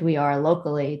connected we are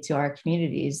locally to our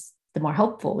communities, the more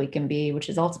helpful we can be, which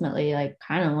is ultimately like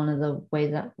kind of one of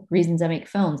the reasons I make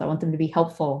films. I want them to be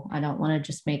helpful. I don't want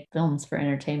to just make films for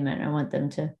entertainment. I want them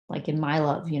to, like in My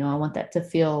Love, I want that to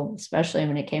feel, especially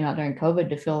when it came out during COVID,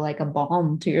 to feel like a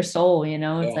balm to your soul.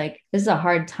 It's like, this is a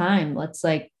hard time. Let's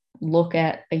like look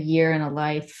at a year in a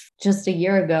life just a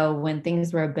year ago when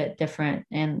things were a bit different,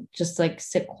 and just like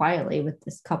sit quietly with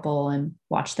this couple and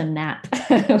watch them nap,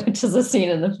 which is a scene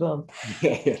in the film.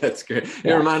 Yeah, that's great.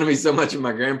 It reminded me so much of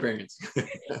my grandparents.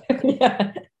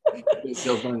 Yeah. It's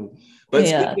so funny. But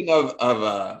speaking of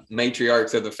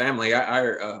matriarchs of the family,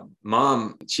 our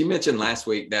mom, she mentioned last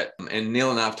week that, and Neil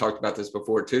and I have talked about this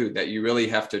before too, that you really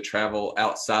have to travel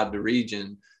outside the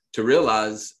region to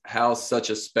realize how such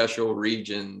a special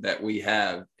region that we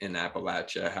have in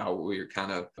Appalachia, how we're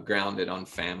kind of grounded on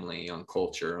family, on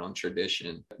culture, on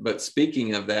tradition. But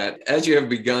speaking of that, as you have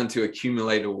begun to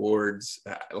accumulate awards,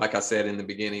 like I said in the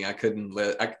beginning,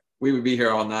 we would be here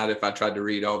all night if I tried to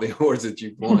read all the awards that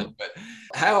you've won. But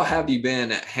how have you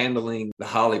been at handling the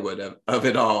Hollywood of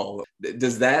it all?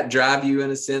 Does that drive you in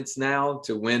a sense now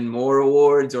to win more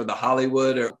awards, or the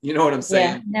Hollywood, or you know what I'm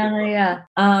saying? Yeah.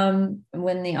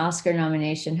 When the Oscar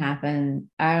nomination happened,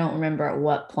 I don't remember at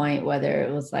what point, whether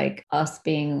it was like us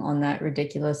being on that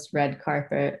ridiculous red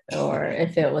carpet, or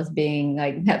if it was being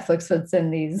like Netflix would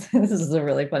send these. This is a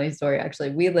really funny story, actually.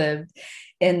 We lived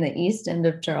in the east end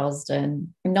of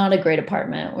Charleston, not a great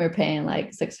apartment. We were paying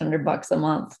like $600 a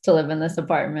month to live in this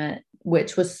apartment,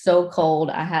 which was so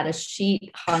cold. I had a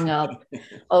sheet hung up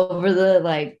over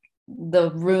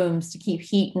the rooms to keep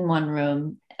heat in one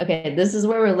room. Okay, this is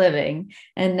where we're living.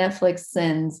 And Netflix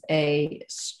sends a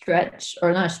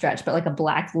like a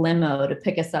black limo to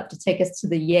pick us up, to take us to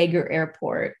the Yeager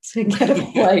Airport to get a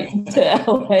flight to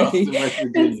LA.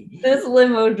 This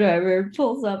limo driver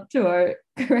pulls up to our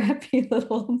crappy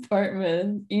little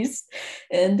apartment east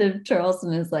end of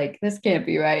Charleston, is like, this can't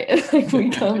be right. Like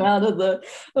we come out of the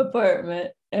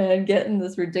apartment and get in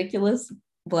this ridiculous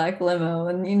black limo,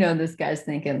 and this guy's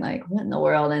thinking like, what in the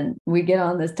world? And we get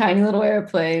on this tiny little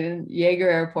airplane in Yeager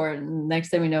Airport, and next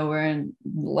thing we know, we're in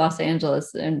Los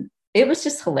Angeles. And it was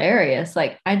just hilarious.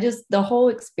 Like the whole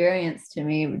experience to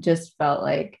me just felt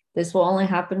like, this will only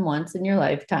happen once in your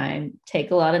lifetime.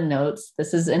 Take a lot of notes.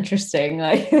 This is interesting.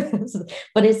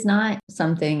 But it's not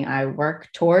something I work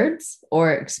towards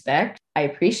or expect. I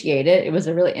appreciate it. It was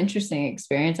a really interesting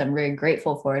experience. I'm very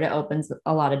grateful for it. It opens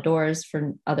a lot of doors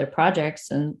for other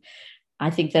projects. And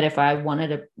I think that if I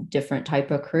wanted a different type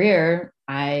of career,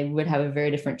 I would have a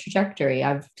very different trajectory.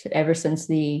 Ever since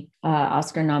the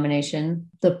Oscar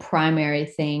nomination, the primary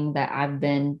thing that I've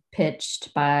been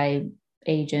pitched by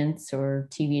agents or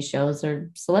TV shows or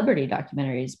celebrity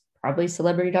documentaries, probably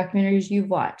celebrity documentaries you've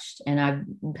watched, and I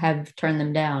have turned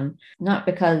them down, not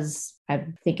because I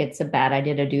think it's a bad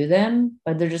idea to do them,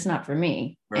 but they're just not for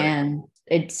me. Right. And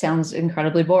it sounds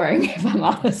incredibly boring, if I'm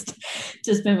honest,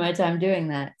 to spend my time doing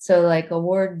that. So like,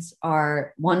 awards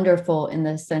are wonderful in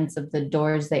the sense of the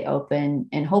doors they open,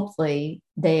 and hopefully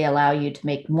they allow you to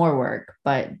make more work.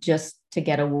 But just to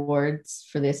get awards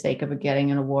for the sake of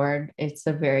getting an award, it's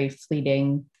a very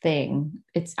fleeting thing.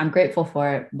 I'm grateful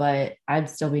for it, but I'd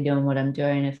still be doing what I'm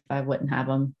doing if I wouldn't have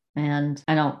them. And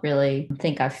I don't really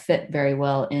think I fit very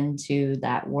well into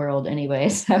that world anyway.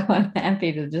 So I'm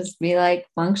happy to just be like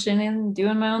functioning,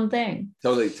 doing my own thing.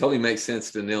 Totally makes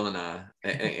sense to Neil and I.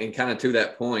 And kind of to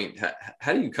that point,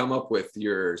 how do you come up with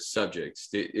your subjects?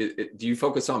 Do you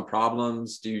focus on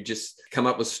problems? Do you just come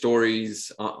up with stories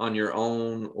on your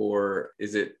own? Or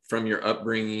is it from your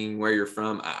upbringing, where you're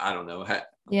from? I don't know.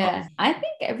 Yeah, I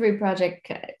think every project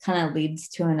kind of leads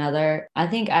to another. I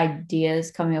think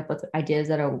coming up with ideas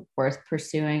that are worth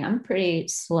pursuing. I'm a pretty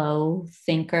slow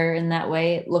thinker in that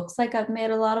way. It looks like I've made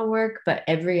a lot of work, but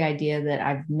every idea that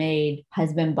I've made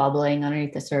has been bubbling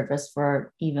underneath the surface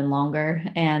for even longer.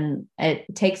 And it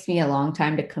takes me a long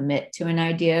time to commit to an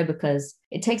idea, because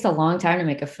it takes a long time to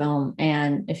make a film.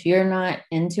 And if you're not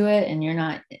into it, and you're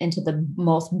not into the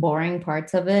most boring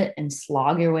parts of it and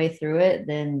slog your way through it,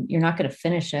 then you're not going to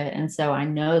finish it. And so I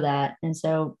know that. And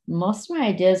so most of my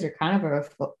ideas are kind of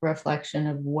a reflection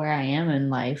of where I am in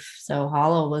life. So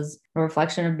Hollow was a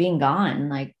reflection of being gone.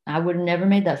 Like, I would have never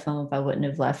made that film if I wouldn't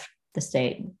have left the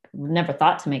state. Never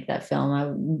thought to make that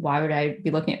film. Why would I be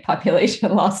looking at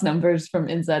population loss numbers from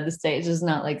inside the state? It's just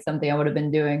not like something I would have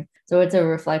been doing. So it's a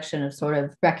reflection of sort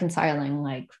of reconciling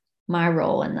like my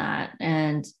role in that.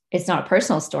 And it's not a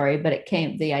personal story, but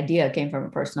the idea came from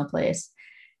a personal place.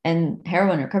 And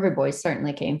Heroin Recovery Boys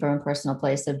certainly came from a personal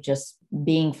place of just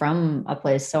being from a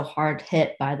place so hard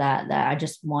hit by that I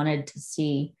just wanted to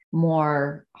see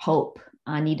more hope.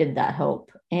 I needed that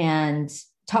hope. And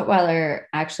Tutwiler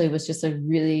actually was just a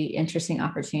really interesting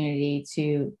opportunity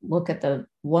to look at the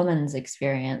woman's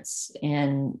experience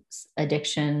in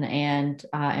addiction and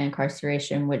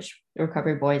incarceration, which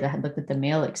Recovery Boys, I had looked at the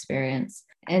male experience.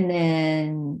 And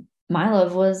then My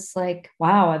Love was like,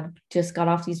 wow, I've just got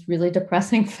off these really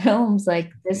depressing films.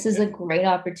 Like, this is a great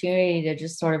opportunity to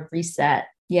just sort of reset.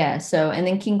 Yeah. So, and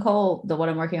then King Cole, the what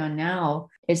I'm working on now,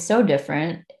 is so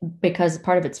different because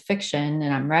part of it's fiction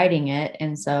and I'm writing it.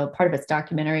 And so part of it's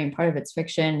documentary and part of it's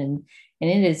fiction. And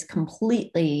it is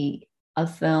completely a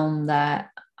film that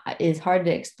is hard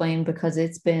to explain because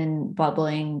it's been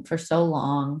bubbling for so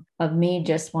long of me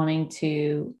just wanting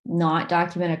to not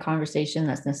document a conversation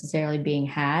that's necessarily being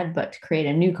had, but to create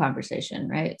a new conversation,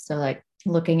 right? So like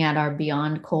looking at our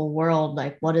beyond coal world,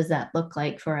 like what does that look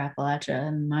like for Appalachia?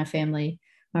 And my family,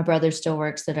 my brother still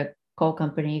works at a coal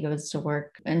company. He goes to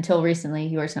work until recently.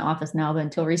 He works in an office now, but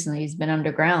until recently he's been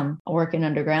underground, working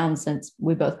underground since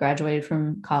we both graduated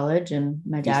from college and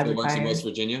my dad He still works in retired. West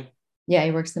Virginia? Yeah,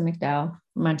 he works in McDowell.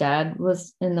 My dad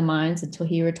was in the mines until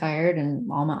he retired, and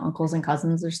all my uncles and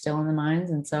cousins are still in the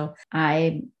mines. And so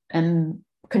I am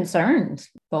concerned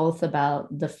both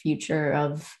about the future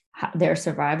of their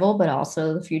survival, but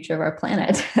also the future of our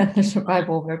planet, the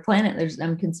survival of our planet.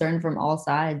 I'm concerned from all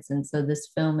sides. And so this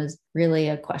film is really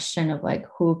a question of like,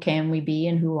 who can we be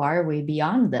and who are we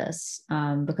beyond this?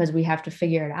 Because we have to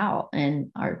figure it out.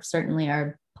 And certainly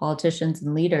our politicians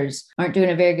and leaders aren't doing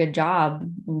a very good job.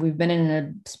 We've been in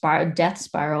a death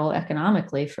spiral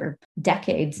economically for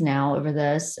decades now over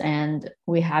this, and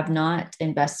we have not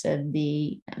invested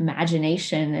the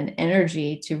imagination and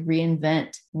energy to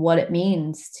reinvent what it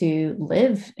means to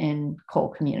live in coal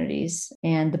communities.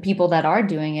 And the people that are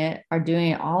doing it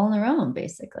all on their own,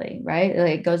 basically, right?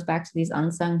 Like, it goes back to these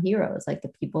unsung heroes, like the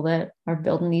people that are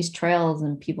building these trails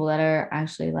and people that are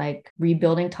actually like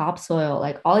rebuilding topsoil,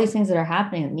 like all these things that are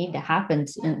happening that need to happen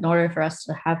in order for us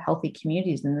to have healthy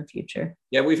communities in the future.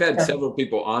 Yeah, we've had several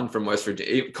people on from West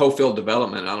Virginia, Coalfield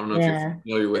Development. I don't know if you're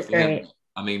familiar with him. Great.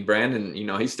 I mean, Brandon,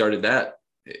 he started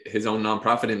his own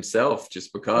nonprofit himself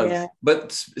just because. Yeah.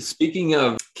 But speaking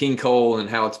of King Coal and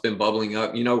how it's been bubbling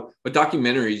up, with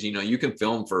documentaries, you can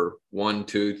film for 1,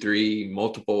 2, 3,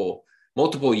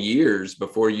 multiple years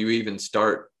before you even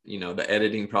start, the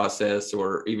editing process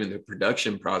or even the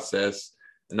production process.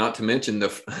 Not to mention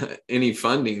any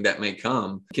funding that may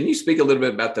come. Can you speak a little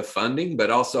bit about the funding,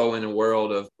 but also in a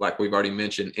world of, like we've already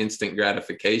mentioned, instant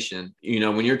gratification?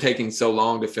 When you're taking so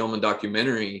long to film a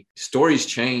documentary, stories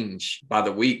change by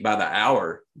the week, by the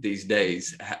hour these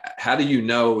days. How do you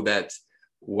know that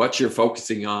what you're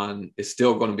focusing on is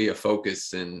still going to be a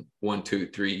focus in 1, 2,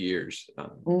 3 years?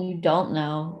 You don't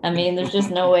know. I mean, there's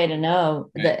just no way to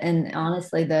know. Right. And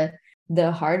honestly,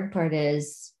 the hard part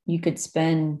is you could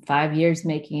spend 5 years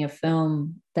making a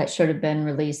film that should have been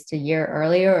released a year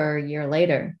earlier or a year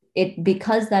later.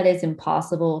 Because that is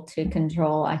impossible to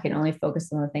control, I can only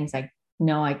focus on the things I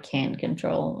know I can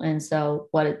control. And so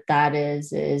what that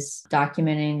is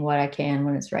documenting what I can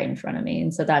when it's right in front of me.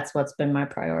 And so that's what's been my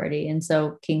priority. And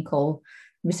so King Coal,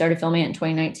 we started filming it in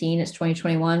 2019. It's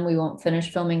 2021. We won't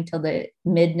finish filming till the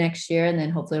mid next year. And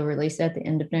then hopefully we'll release it at the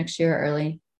end of next year,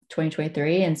 early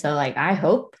 2023. And so I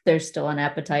hope there's still an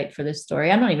appetite for this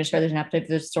story. I'm not even sure there's an appetite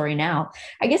for this story now.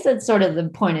 I guess that's sort of the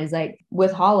point, is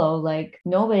with Hollow,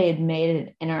 nobody had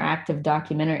made an interactive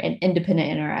documentary, an independent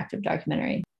interactive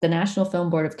documentary. The National Film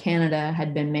Board of Canada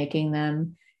had been making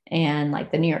them, and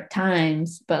the New York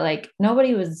Times, but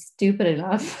nobody was stupid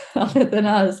enough other than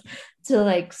us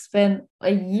to spend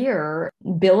a year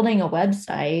building a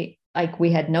website.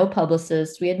 We had no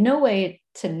publicists. We had no way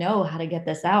to know how to get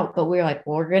this out, but we were well,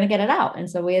 we're going to get it out. And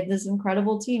so we had this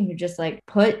incredible team who just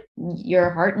put your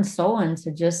heart and soul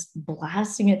into just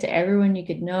blasting it to everyone you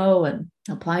could know and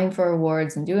applying for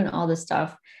awards and doing all this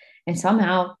stuff. And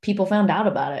somehow people found out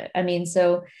about it. I mean,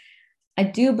 so I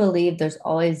do believe there's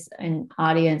always an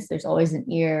audience, there's always an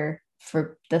ear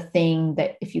for the thing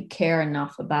that if you care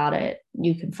enough about it,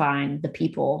 you can find the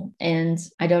people. And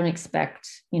I don't expect,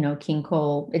 King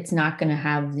Coal, it's not going to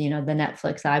have, the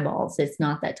Netflix eyeballs. It's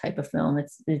not that type of film.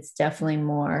 It's definitely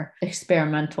more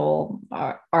experimental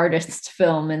artist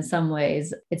film in some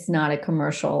ways. It's not a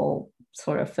commercial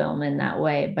sort of film in that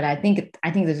way. But I think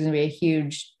there's going to be a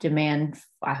huge demand.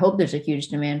 I hope there's a huge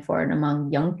demand for it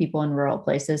among young people in rural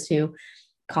places who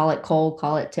call it coal,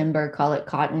 call it timber, call it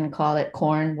cotton, call it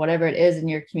corn, whatever it is in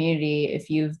your community. If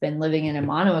you've been living in a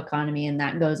mono economy and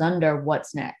that goes under,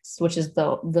 what's next, which is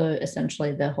the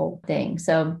essentially the whole thing.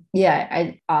 So yeah,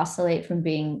 I oscillate from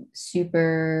being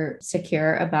super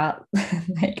secure about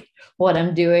like what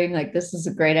I'm doing. Like, this is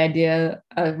a great idea.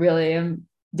 I really am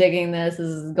digging this. This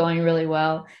is going really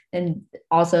well. And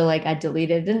also, like, I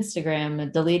deleted Instagram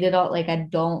and deleted all, like, I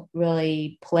don't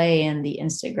really play in the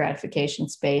instant gratification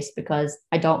space because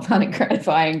I don't find it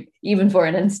gratifying even for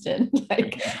an instant.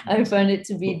 Like, I find it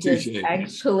to be just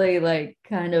actually like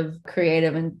kind of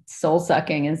creative and soul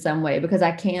sucking in some way, because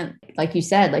I can't, like you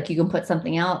said, like, you can put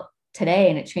something out today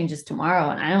and it changes tomorrow.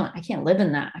 And I can't live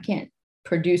in that. I can't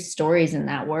produce stories in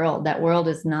that world. That world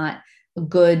is not a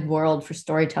good world for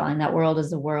storytelling. That world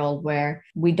is a world where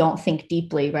we don't think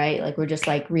deeply, right? Like, we're just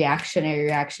like reactionary,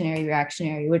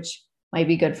 which might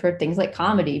be good for things like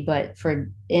comedy, but for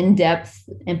in-depth,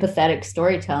 empathetic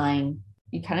storytelling,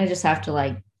 you kind of just have to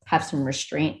like have some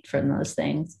restraint from those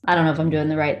things. I don't know if I'm doing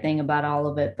the right thing about all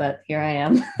of it, but here I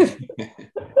am.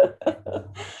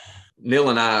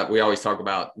 Neil and I, we always talk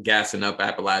about gassing up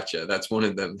Appalachia. That's one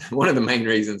of the main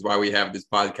reasons why we have this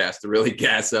podcast, to really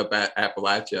gas up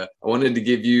Appalachia. I wanted to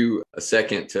give you a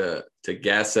second to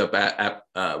gas up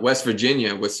West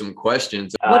Virginia with some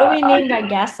questions. What do we mean by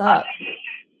gas up?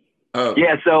 Oh.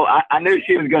 Yeah, so I knew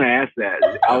she was going to ask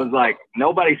that. I was like,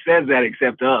 nobody says that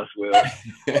except us, Will.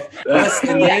 Us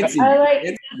and Nancy.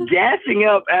 Gassing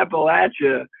up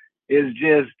Appalachia is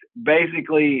just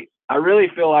basically, I really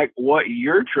feel like what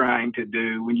you're trying to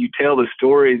do when you tell the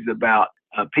stories about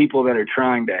people that are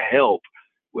trying to help.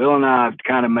 Will and I have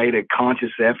kind of made a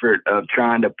conscious effort of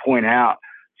trying to point out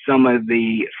some of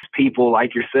the people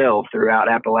like yourself throughout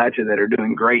Appalachia that are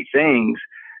doing great things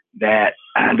that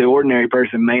the ordinary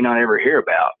person may not ever hear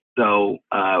about. So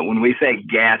when we say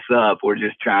gas up, we're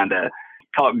just trying to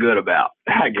talk good about,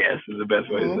 I guess, is the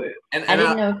best way to say it. And I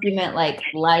didn't know if you meant like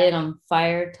light it on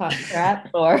fire, talk crap,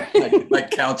 or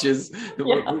like couches.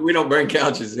 Yeah. We don't burn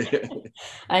couches here.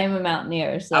 I am a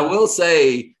mountaineer. So I will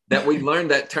say that we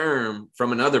learned that term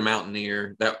from another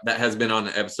mountaineer that has been on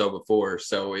the episode before.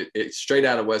 So it's straight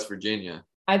out of West Virginia.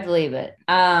 I believe it.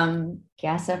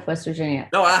 Gas up West Virginia.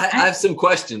 No, I have some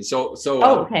questions. So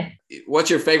okay. What's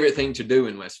your favorite thing to do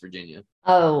in West Virginia?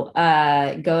 Go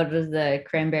to the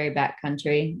cranberry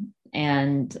backcountry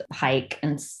and hike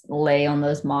and lay on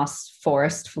those moss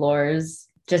forest floors.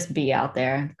 Just be out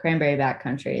there. Cranberry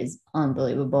backcountry is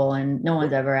unbelievable, and no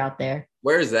one's ever out there.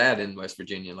 Where is that in West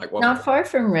Virginia? Like, what? Not far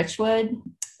from Richwood.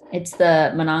 It's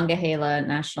the Monongahela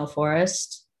National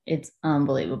Forest. It's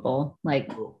unbelievable. Like,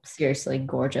 cool. Seriously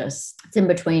gorgeous. It's in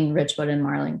between Richwood and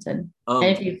Marlington. And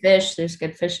if you fish, there's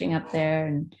good fishing up there,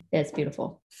 and it's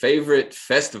beautiful. Favorite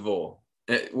festival?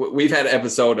 We've had an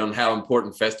episode on how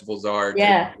important festivals are to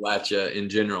Appalachia in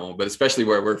general, but especially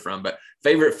where we're from. But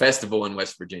favorite festival in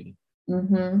West Virginia?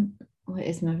 What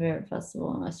is my favorite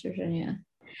festival in West Virginia?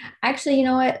 Actually, you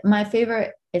know what? My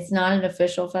favorite, it's not an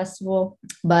official festival,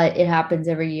 but it happens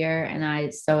every year, and I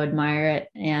so admire it.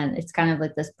 And it's kind of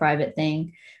like this private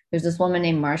thing. There's this woman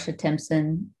named Marsha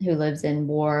Timpson who lives in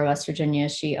War, West Virginia.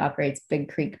 She operates Big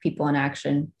Creek People in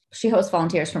Action. She hosts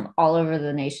volunteers from all over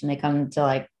the nation. They come to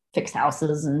like fix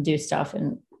houses and do stuff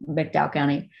in McDowell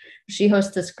County. She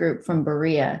hosts this group from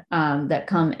Berea that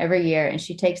come every year, and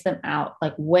she takes them out,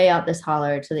 like way out this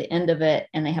holler to the end of it.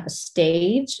 And they have a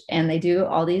stage, and they do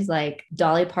all these like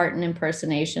Dolly Parton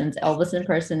impersonations, Elvis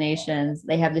impersonations.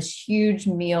 They have this huge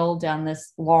meal down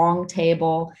this long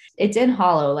table. It's in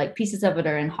hollow, like pieces of it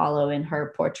are in hollow in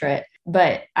her portrait.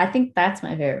 But I think that's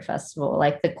my favorite festival,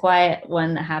 like the quiet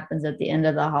one that happens at the end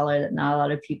of the holler that not a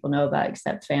lot of people know about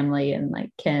except family and like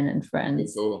kin and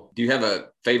friends. Cool. Do you have a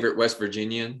favorite West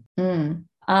Virginian?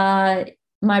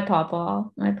 My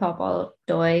pawpaw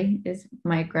Doy is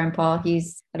my grandpa. I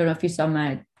don't know if you saw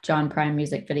my John Prine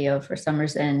music video for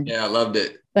Summer's End. Yeah, I loved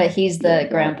it. But he's the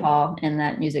grandpa in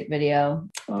that music video,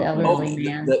 the elderly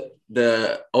man.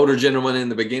 The older gentleman in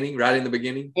the beginning, right in the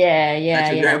beginning? Yeah.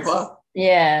 That's your grandpa?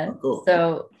 Yeah. Oh, cool.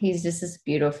 So he's just this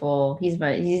beautiful.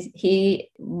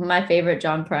 My favorite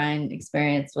John Prine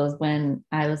experience was when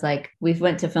I was like, we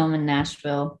went to film in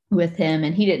Nashville with him,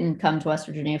 and he didn't come to West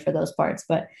Virginia for those parts,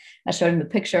 but I showed him a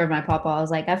picture of my papa. I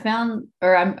was like,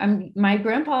 my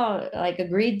grandpa like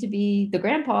agreed to be the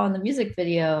grandpa in the music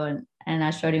video, and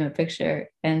I showed him a picture,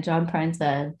 and John Prine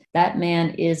said, "That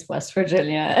man is West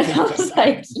Virginia." And I was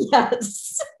like,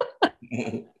 yes.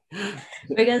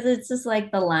 Because it's just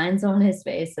like the lines on his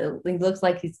face. It looks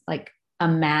like he's like a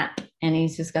map, and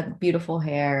he's just got beautiful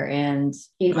hair, and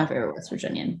he's my favorite West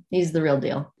Virginian. He's the real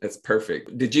deal. That's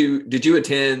perfect. Did you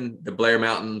attend the Blair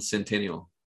Mountain Centennial?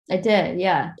 I did.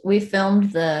 Yeah. We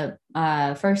filmed the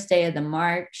first day of the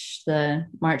March to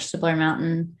Blair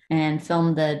Mountain, and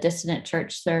filmed the Dissident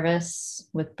Church service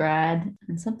with Brad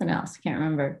and something else. I can't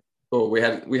remember. Cool. We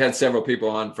had several people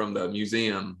on from the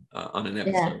museum on an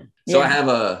episode. Yeah. So Yeah. I have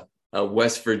a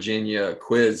West Virginia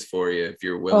quiz for you if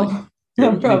you're willing. Oh,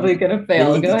 I'm probably gonna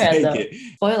fail. Go ahead though. It.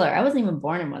 Spoiler, I wasn't even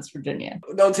born in West Virginia.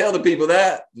 Don't tell the people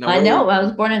that. No, I know. I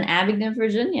was born in Abingdon,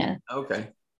 Virginia. Okay.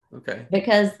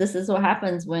 Because this is what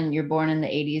happens when you're born in the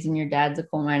 80s and your dad's a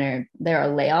coal miner. There are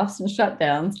layoffs and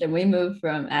shutdowns. And we moved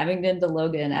from Abingdon to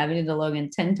Logan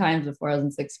 10 times before I was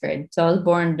in 6th grade. So I was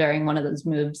born during one of those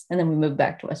moves. And then we moved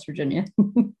back to West Virginia.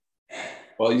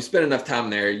 Well, you spent enough time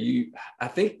there. I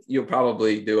think you'll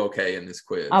probably do okay in this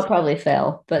quiz. I'll probably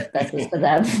fail, but that's just because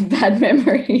I have bad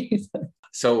memories.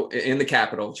 So in the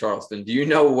capital, Charleston, do you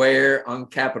know where on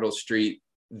Capitol Street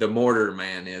the Mortar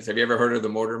Man is? Have you ever heard of the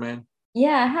Mortar Man?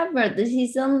 Yeah, I have heard this.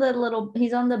 He's on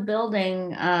the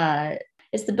building.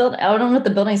 It's the build. I don't know what the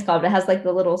building's called, but it has like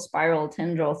the little spiral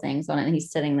tendril things on it. And he's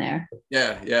sitting there.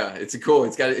 Yeah. It's cool.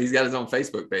 He's got his own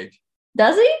Facebook page.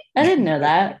 Does he? I didn't know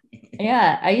that.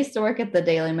 Yeah. I used to work at the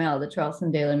Daily Mail, the Charleston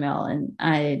Daily Mail, and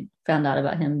I found out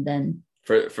about him then.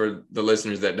 For the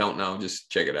listeners that don't know, just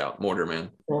check it out. Mortar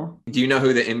Man. Cool. Do you know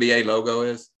who the NBA logo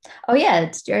is? Oh yeah,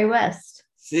 it's Jerry West.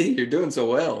 See, you're doing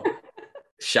so well.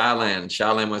 Chelan,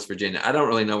 West Virginia. I don't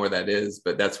really know where that is,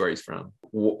 but that's where he's from.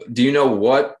 Do you know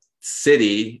what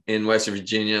city in West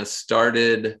Virginia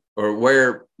started, or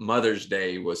where Mother's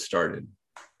Day was started?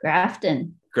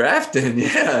 Grafton,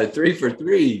 yeah, 3 for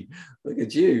 3. Look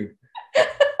at you.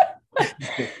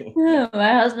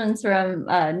 My husband's from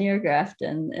near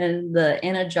Grafton, and the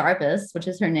Anna Jarvis, which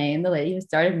is her name, the lady who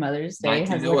started Mother's Day,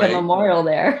 has like a memorial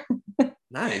there.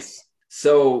 Nice.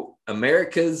 So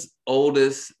America's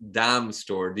oldest dime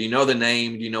store. Do you know the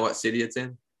name? Do you know what city it's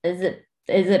in? Is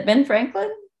it Ben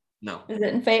Franklin? No. Is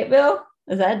it in Fayetteville?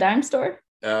 Is that a dime store?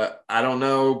 I don't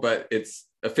know, but it's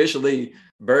officially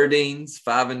Burdine's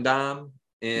 5 and Dime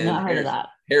in Not heard of that.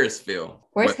 Harrisville.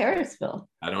 Where's Harrisville?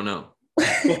 I don't know.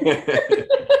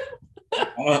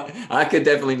 I could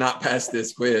definitely not pass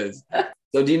this quiz.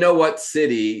 So do you know what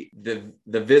city the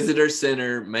visitor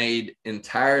center made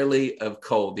entirely of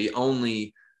coal? The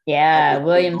only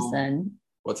Williamson.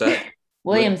 What's that?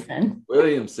 Williamson,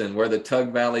 where the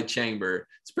Tug Valley Chamber.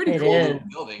 It's a pretty cool little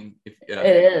building. It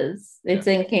is. It's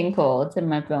in King Cole. It's in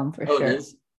my film for sure. It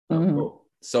is? Mm-hmm. Cool.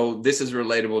 So this is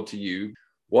relatable to you.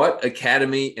 What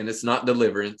Academy, and it's not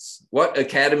Deliverance, what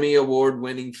Academy Award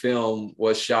winning film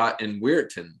was shot in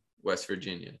Weirton, West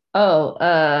Virginia? Oh,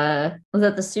 was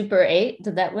that the Super 8?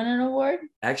 Did that win an award?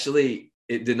 Actually,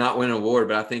 it did not win an award,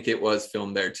 but I think it was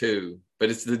filmed there too. But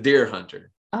it's The Deer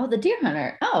Hunter. Oh, The Deer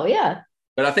Hunter. Oh, yeah.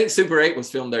 But I think Super 8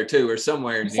 was filmed there too, or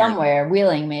somewhere. Somewhere,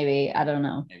 Wheeling, maybe. I don't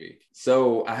know. Maybe.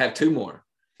 So I have 2 more.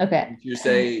 Okay. If you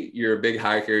say you're a big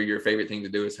hiker, your favorite thing to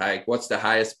do is hike. What's the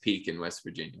highest peak in West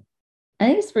Virginia? I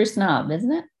think it's Spruce Knob,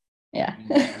 isn't it? Yeah.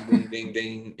 Ding, ding,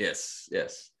 ding. Yes.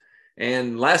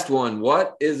 And last one,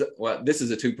 this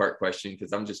is a 2-part question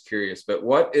because I'm just curious, but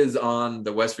what is on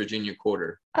the West Virginia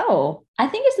quarter? Oh, I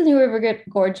think it's the New River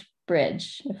Gorge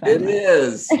Bridge. It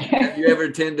is. Have you ever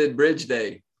attended Bridge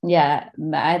Day? Yeah,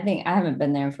 I think I haven't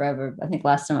been there forever. I think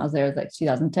last time I was there was like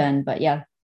 2010, but yeah.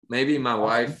 Maybe my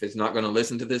wife is not going to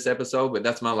listen to this episode, but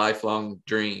that's my lifelong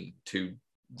dream to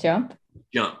jump.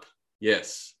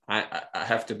 Yes. I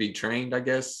have to be trained, I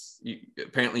guess.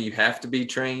 Apparently you have to be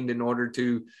trained in order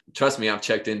to, trust me, I've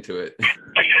checked into it.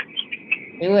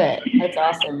 Do it. That's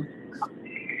awesome.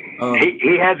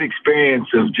 He has experience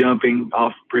of jumping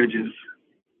off bridges,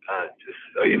 just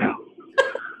so you know.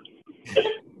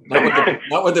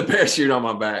 Not with the parachute on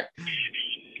my back.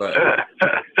 But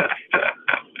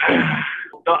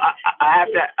so I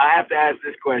have to ask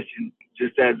this question.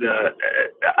 Just as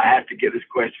I have to get this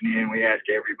question in. We ask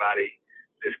everybody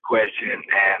this question, and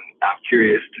I'm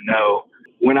curious to know,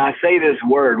 when I say this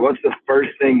word, what's the first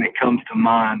thing that comes to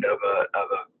mind of a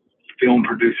film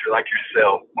producer like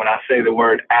yourself when I say the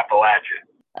word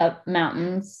Appalachia?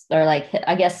 Mountains, or like,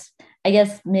 I guess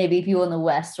maybe people in the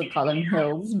West would call them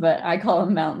hills, but I call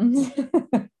them mountains.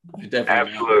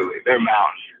 Absolutely, they're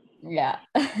mountains. Yeah.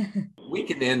 We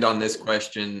can end on this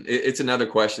question. It's another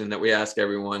question that we ask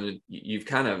everyone, and you've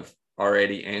kind of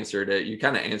already answered it. You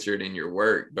kind of answered in your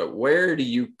work, but where do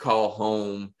you call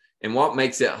home, and what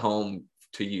makes it home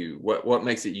to you? What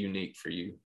makes it unique for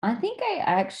you? I think I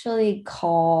actually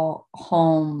call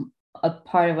home a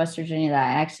part of West Virginia that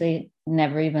I actually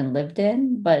never even lived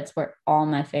in, but it's where all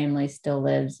my family still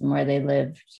lives and where they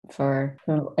lived for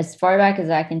as far back as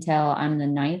I can tell. I'm the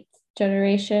 9th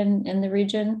generation in the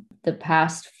region. The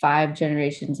past 5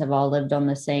 generations have all lived on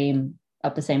the same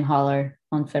up the same holler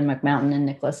on Fenwick Mountain in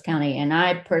Nicholas County. And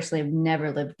I personally have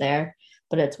never lived there,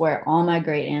 but it's where all my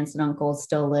great aunts and uncles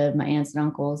still live, my aunts and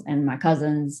uncles and my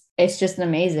cousins. It's just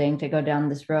amazing to go down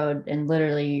this road and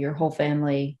literally your whole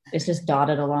family is just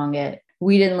dotted along it.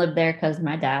 We didn't live there because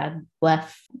my dad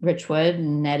left Richwood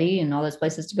and Nettie and all those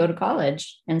places to go to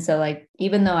college. And so like,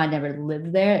 even though I never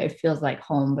lived there, it feels like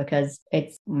home because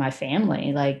it's my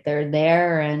family. Like they're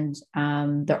there and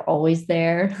they're always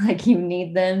there. Like you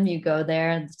need them, you go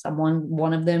there and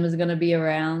one of them is going to be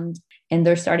around. And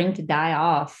they're starting to die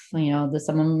off.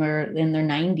 Some of them are in their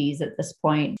 90s at this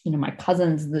point. My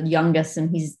cousin's the youngest and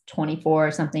he's 24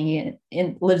 or something.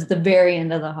 He lives the very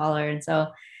end of the holler. And so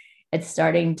it's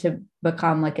starting to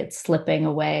become like it's slipping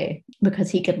away because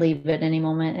he could leave at any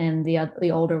moment and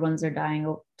the older ones are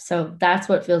dying. So that's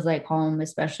what feels like home,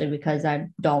 especially because I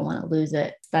don't want to lose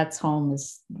it. That's home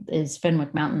is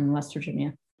Fenwick Mountain, West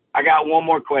Virginia. I got one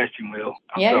more question, Will.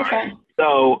 You're fine.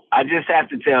 So I just have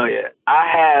to tell you, I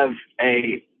have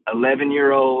a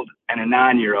 11-year-old and a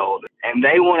 9-year-old, and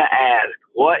they want to ask,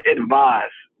 what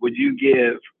advice would you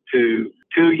give to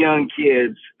two young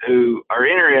kids who are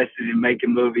interested in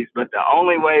making movies, but the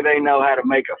only way they know how to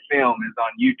make a film is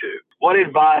on YouTube? What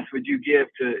advice would you give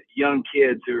to young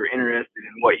kids who are interested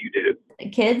in what you do?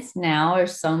 Kids now are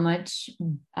so much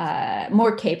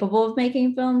more capable of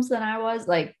making films than I was.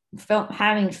 Like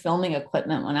having filming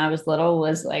equipment when I was little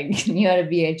was like you had a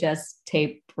VHS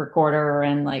tape recorder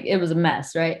and like it was a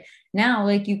mess, right? Now,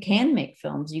 like you can make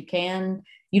films.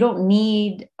 You don't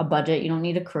need a budget. You don't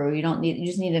need a crew. You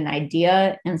just need an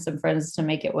idea and some friends to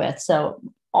make it with. So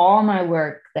all my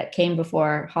work that came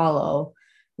before Hollow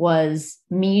was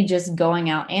me just going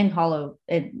out and Hollow,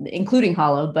 including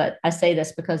Hollow. But I say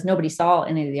this because nobody saw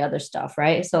any of the other stuff,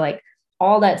 right? So like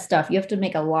all that stuff, you have to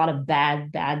make a lot of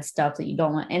bad stuff that you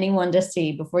don't want anyone to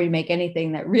see before you make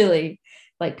anything that really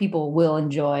like people will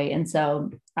enjoy. And so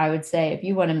I would say, if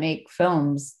you want to make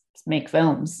films, make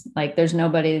films. Like there's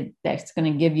nobody that's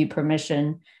going to give you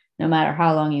permission no matter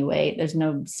how long you wait. There's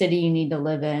no city you need to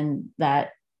live in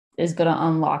that is going to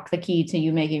unlock the key to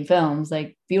you making films. Like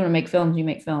if you want to make films, you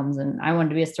make films. And I wanted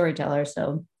to be a storyteller.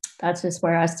 So that's just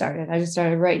where I started. I just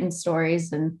started writing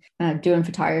stories and doing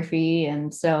photography.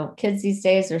 And so kids these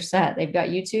days are set. They've got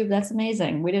YouTube. That's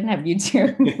amazing. We didn't have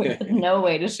YouTube. We had no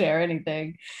way to share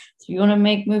anything. So if you want to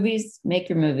make movies, make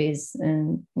your movies.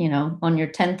 And, on your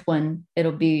 10th one,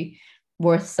 it'll be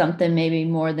worth something maybe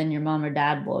more than your mom or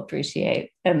dad will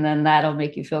appreciate. And then that'll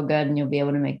make you feel good and you'll be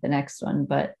able to make the next one.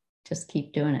 But just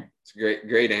keep doing it. It's a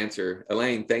great answer.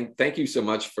 Elaine, thank you so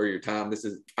much for your time. This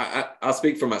is, I'll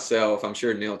speak for myself. I'm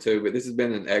sure Neil too, but this has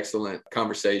been an excellent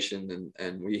conversation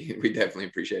and we definitely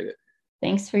appreciate it.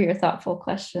 Thanks for your thoughtful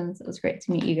questions. It was great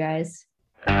to meet you guys.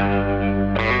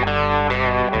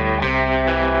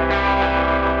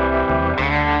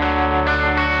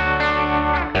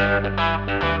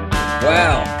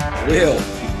 Wow, Will,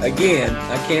 again,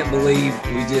 I can't believe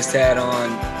we just had on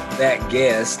that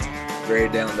guest, very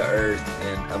down to earth,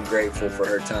 and I'm grateful for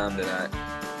her time tonight.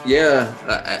 Yeah,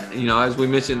 as we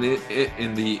mentioned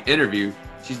in the interview,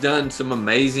 she's done some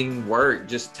amazing work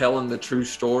just telling the true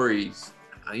stories.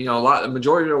 The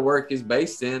majority of her work is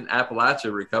based in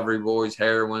Appalachia, Recovery Boys,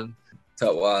 Heroin,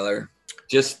 Tutwiler.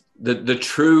 Just the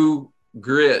true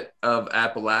grit of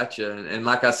Appalachia. And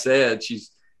like I said,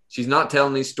 she's not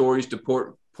telling these stories to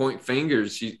point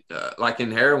fingers. She like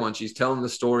in Heroin, she's telling the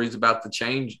stories about the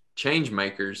change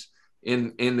makers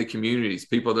in the communities,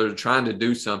 people that are trying to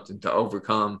do something to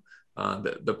overcome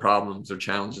the problems or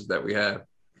challenges that we have.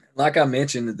 Like I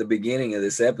mentioned at the beginning of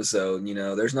this episode,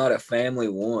 there's not a family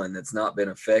one that's not been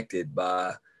affected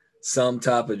by some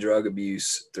type of drug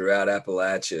abuse throughout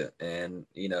Appalachia. And,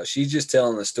 she's just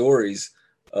telling the stories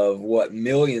of what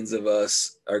millions of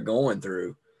us are going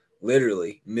through,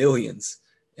 literally millions,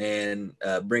 and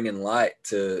bringing light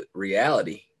to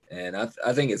reality. And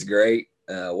I think it's great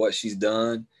what she's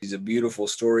done. She's a beautiful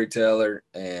storyteller,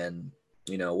 and,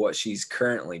 what she's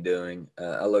currently doing.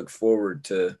 I look forward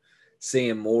to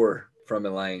seeing more from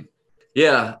Elaine.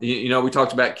 Yeah. We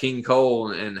talked about King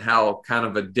Cole and how kind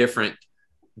of a different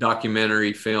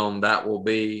documentary film that will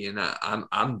be. And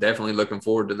I'm definitely looking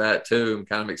forward to that too. I'm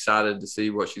kind of excited to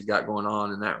see what she's got going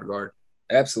on in that regard.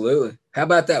 Absolutely. How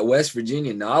about that West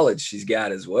Virginia knowledge she's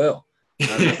got as well?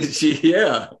 She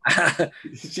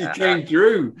came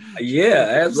through.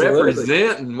 Yeah, absolutely.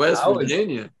 Representing West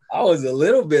Virginia. I was a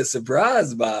little bit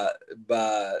surprised by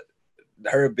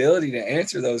her ability to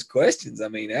answer those questions. I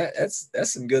mean, that's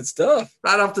some good stuff.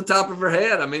 Right off the top of her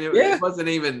head. I mean, there wasn't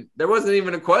even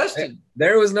a question.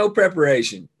 There was no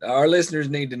preparation. Our listeners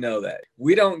need to know that.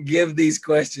 We don't give these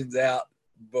questions out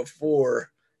beforehand.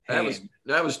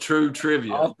 That was true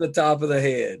trivia. Off the top of the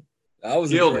head. I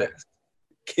was Killed impressed.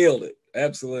 Killed it.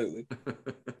 Absolutely.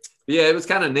 Yeah, it was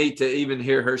kind of neat to even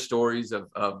hear her stories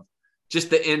of just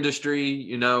the industry.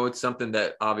 You know, it's something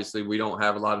that obviously we don't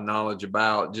have a lot of knowledge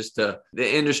about, just the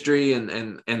industry and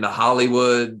the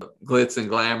Hollywood glitz and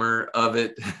glamour of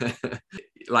it.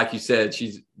 Like you said,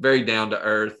 she's very down to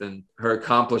earth and her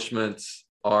accomplishments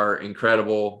are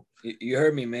incredible. You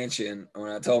heard me mention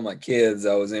when I told my kids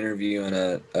I was interviewing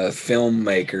a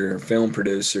filmmaker, film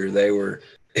producer. They were,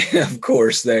 of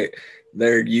course, they're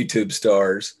YouTube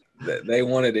stars. They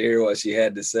wanted to hear what she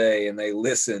had to say, and they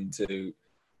listened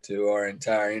to our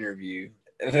entire interview.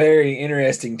 Very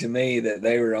interesting to me that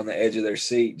they were on the edge of their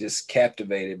seat, just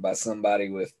captivated by somebody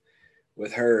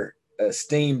with her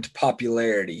esteemed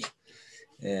popularity.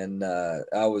 And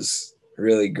I was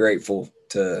really grateful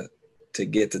to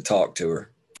get to talk to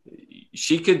her.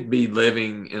 She could be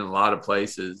living in a lot of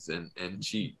places, and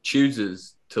she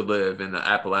chooses to live in the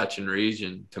Appalachian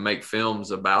region to make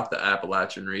films about the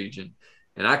Appalachian region.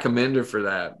 And I commend her for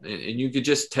that. And you could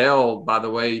just tell by the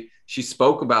way she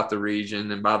spoke about the region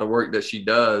and by the work that she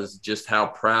does, just how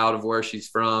proud of where she's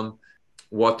from,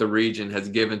 what the region has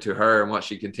given to her, and what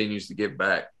she continues to give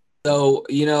back. So,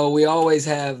 you know, we always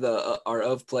have our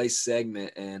of place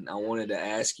segment, and I wanted to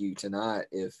ask you tonight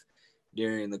if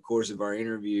during the course of our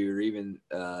interview or even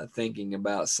thinking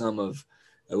about some of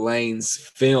Elaine's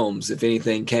films, if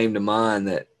anything came to mind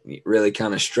that really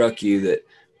kind of struck you, that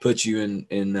put you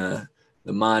in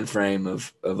the mind frame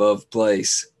of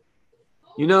place.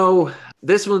 You know,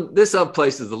 this of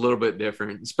place is a little bit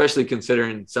different, especially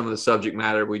considering some of the subject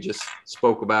matter we just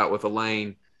spoke about with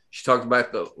Elaine. She talked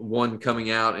about the one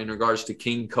coming out in regards to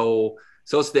King Coal.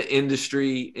 So it's the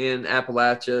industry in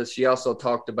Appalachia. She also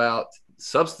talked about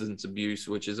substance abuse,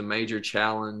 which is a major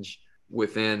challenge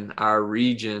within our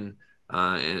region.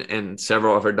 And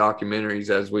several of her documentaries,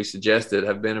 as we suggested,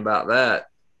 have been about that.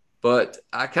 But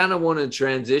I kind of want to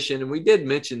transition, and we did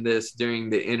mention this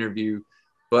during the interview,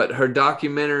 but her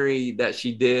documentary that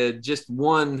she did, just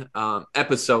one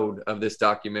episode of this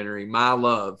documentary, My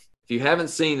Love. If you haven't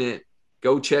seen it,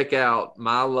 go check out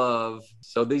My Love.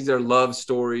 So these are love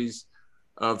stories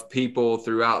of people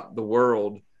throughout the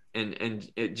world, and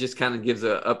it just kind of gives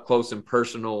a up close and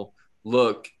personal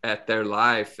look at their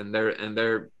life and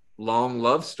their long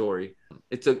love story.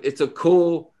 It's a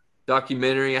cool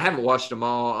documentary. I haven't watched them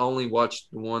all. I only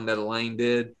watched the one that Elaine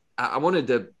did. I wanted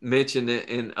to mention it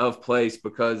in Of Place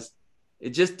because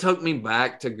it just took me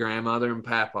back to grandmother and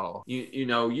papa. You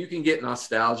know, you can get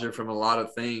nostalgia from a lot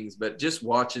of things, but just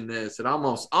watching this, it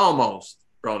almost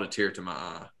brought a tear to my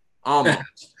eye.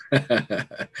 Almost.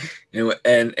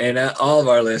 and all of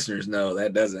our listeners know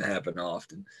that doesn't happen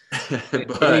often.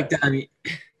 But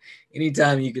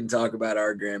anytime you can talk about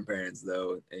our grandparents,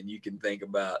 though, and you can think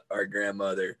about our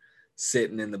grandmother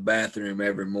sitting in the bathroom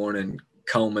every morning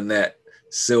combing that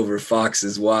silver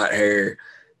fox's white hair,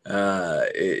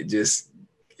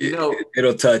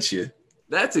 it'll touch you.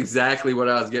 That's exactly what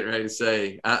I was getting ready to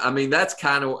say. I mean, that's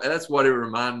what it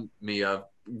reminded me of.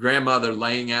 Grandmother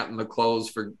laying out in the clothes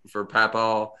for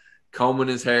Papa, combing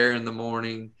his hair in the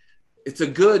morning. It's a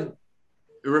good,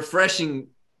 refreshing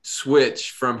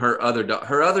switch from her other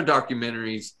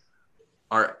documentaries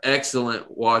are excellent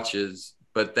watches,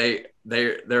 but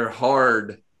they're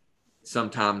hard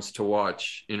sometimes to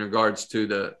watch in regards to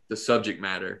the subject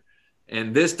matter.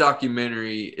 And this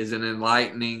documentary is an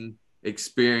enlightening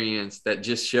experience that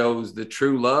just shows the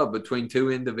true love between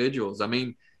two individuals. I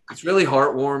mean, it's really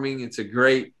heartwarming. It's a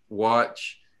great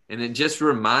watch. And it just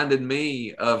reminded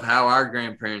me of how our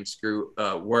grandparents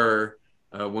were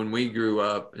when we grew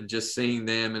up, and just seeing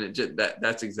them. And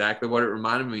that's exactly what it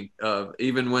reminded me of.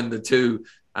 Even when the two,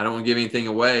 I don't want to give anything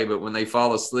away, but when they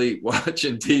fall asleep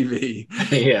watching TV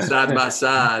side by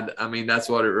side, I mean, that's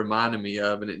what it reminded me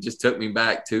of. And it just took me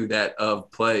back to that Of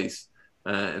Place.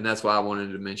 And that's why I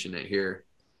wanted to mention it here.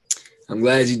 I'm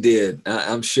glad you did.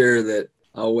 I'm sure that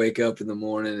I'll wake up in the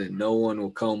morning and no one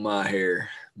will comb my hair,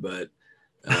 but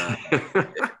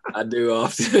I do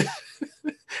often.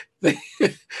 I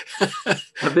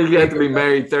think you have to be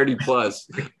married 30 plus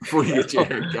before you get your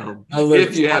hair combed.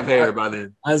 If you have hair by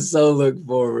then. I so look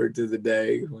forward to the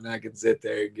day when I can sit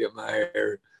there and get my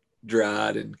hair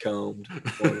dried and combed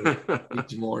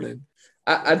each morning.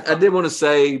 I did want to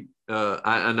say,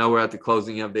 I know we're at the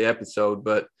closing of the episode,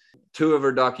 but two of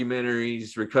her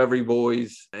documentaries, Recovery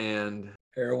Boys and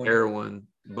Heroin,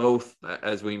 both,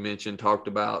 as we mentioned, talked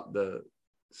about the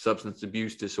substance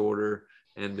abuse disorder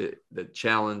and the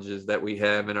challenges that we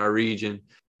have in our region.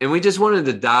 And we just wanted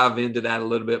to dive into that a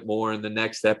little bit more in the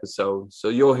next episode. So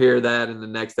you'll hear that in the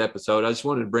next episode. I just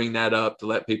wanted to bring that up to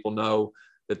let people know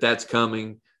that's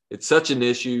coming. It's such an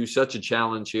issue, such a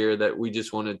challenge here that we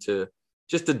just wanted to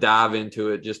dive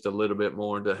into it just a little bit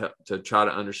more to try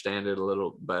to understand it a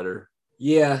little better.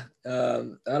 Yeah. I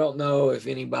don't know if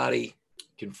anybody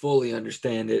can fully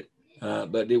understand it,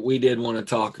 but we did want to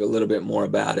talk a little bit more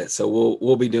about it. So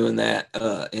we'll be doing that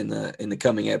in the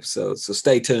coming episodes. So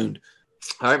stay tuned.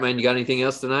 All right, man. You got anything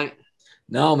else tonight?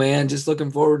 No, man. Just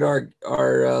looking forward to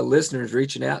our listeners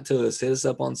reaching out to us. Hit us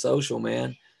up on social,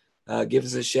 man. Give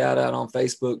us a shout out on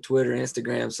Facebook, Twitter,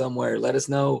 Instagram, somewhere. Let us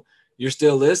know you're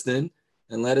still listening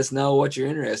and let us know what you're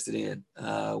interested in.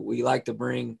 We like to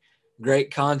bring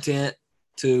great content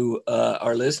to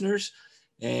our listeners,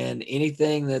 and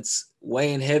anything that's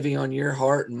weighing heavy on your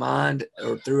heart and mind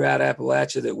or throughout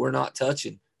Appalachia that we're not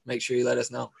touching, make sure you let us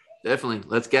know. Definitely.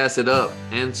 Let's gas it up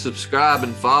and subscribe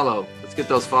and follow. Let's get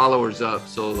those followers up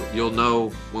so you'll know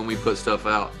when we put stuff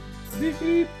out. Beep,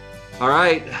 beep. All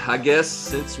right. I guess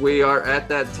since we are at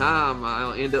that time,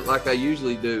 I'll end it like I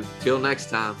usually do. Till next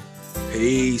time.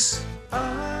 Peace.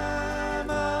 I'm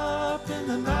up in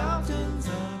the mountains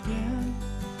again.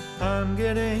 I'm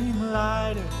getting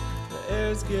lighter, the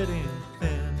air's getting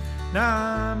thin.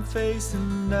 Now I'm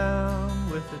facing down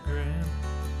with a grin.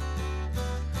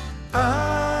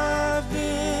 I've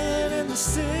been in the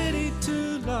city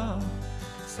too long,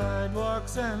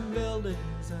 sidewalks and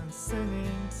buildings and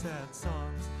singing sad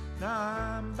songs. Now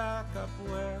I'm back up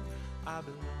where I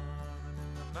belong,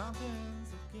 in the mountains.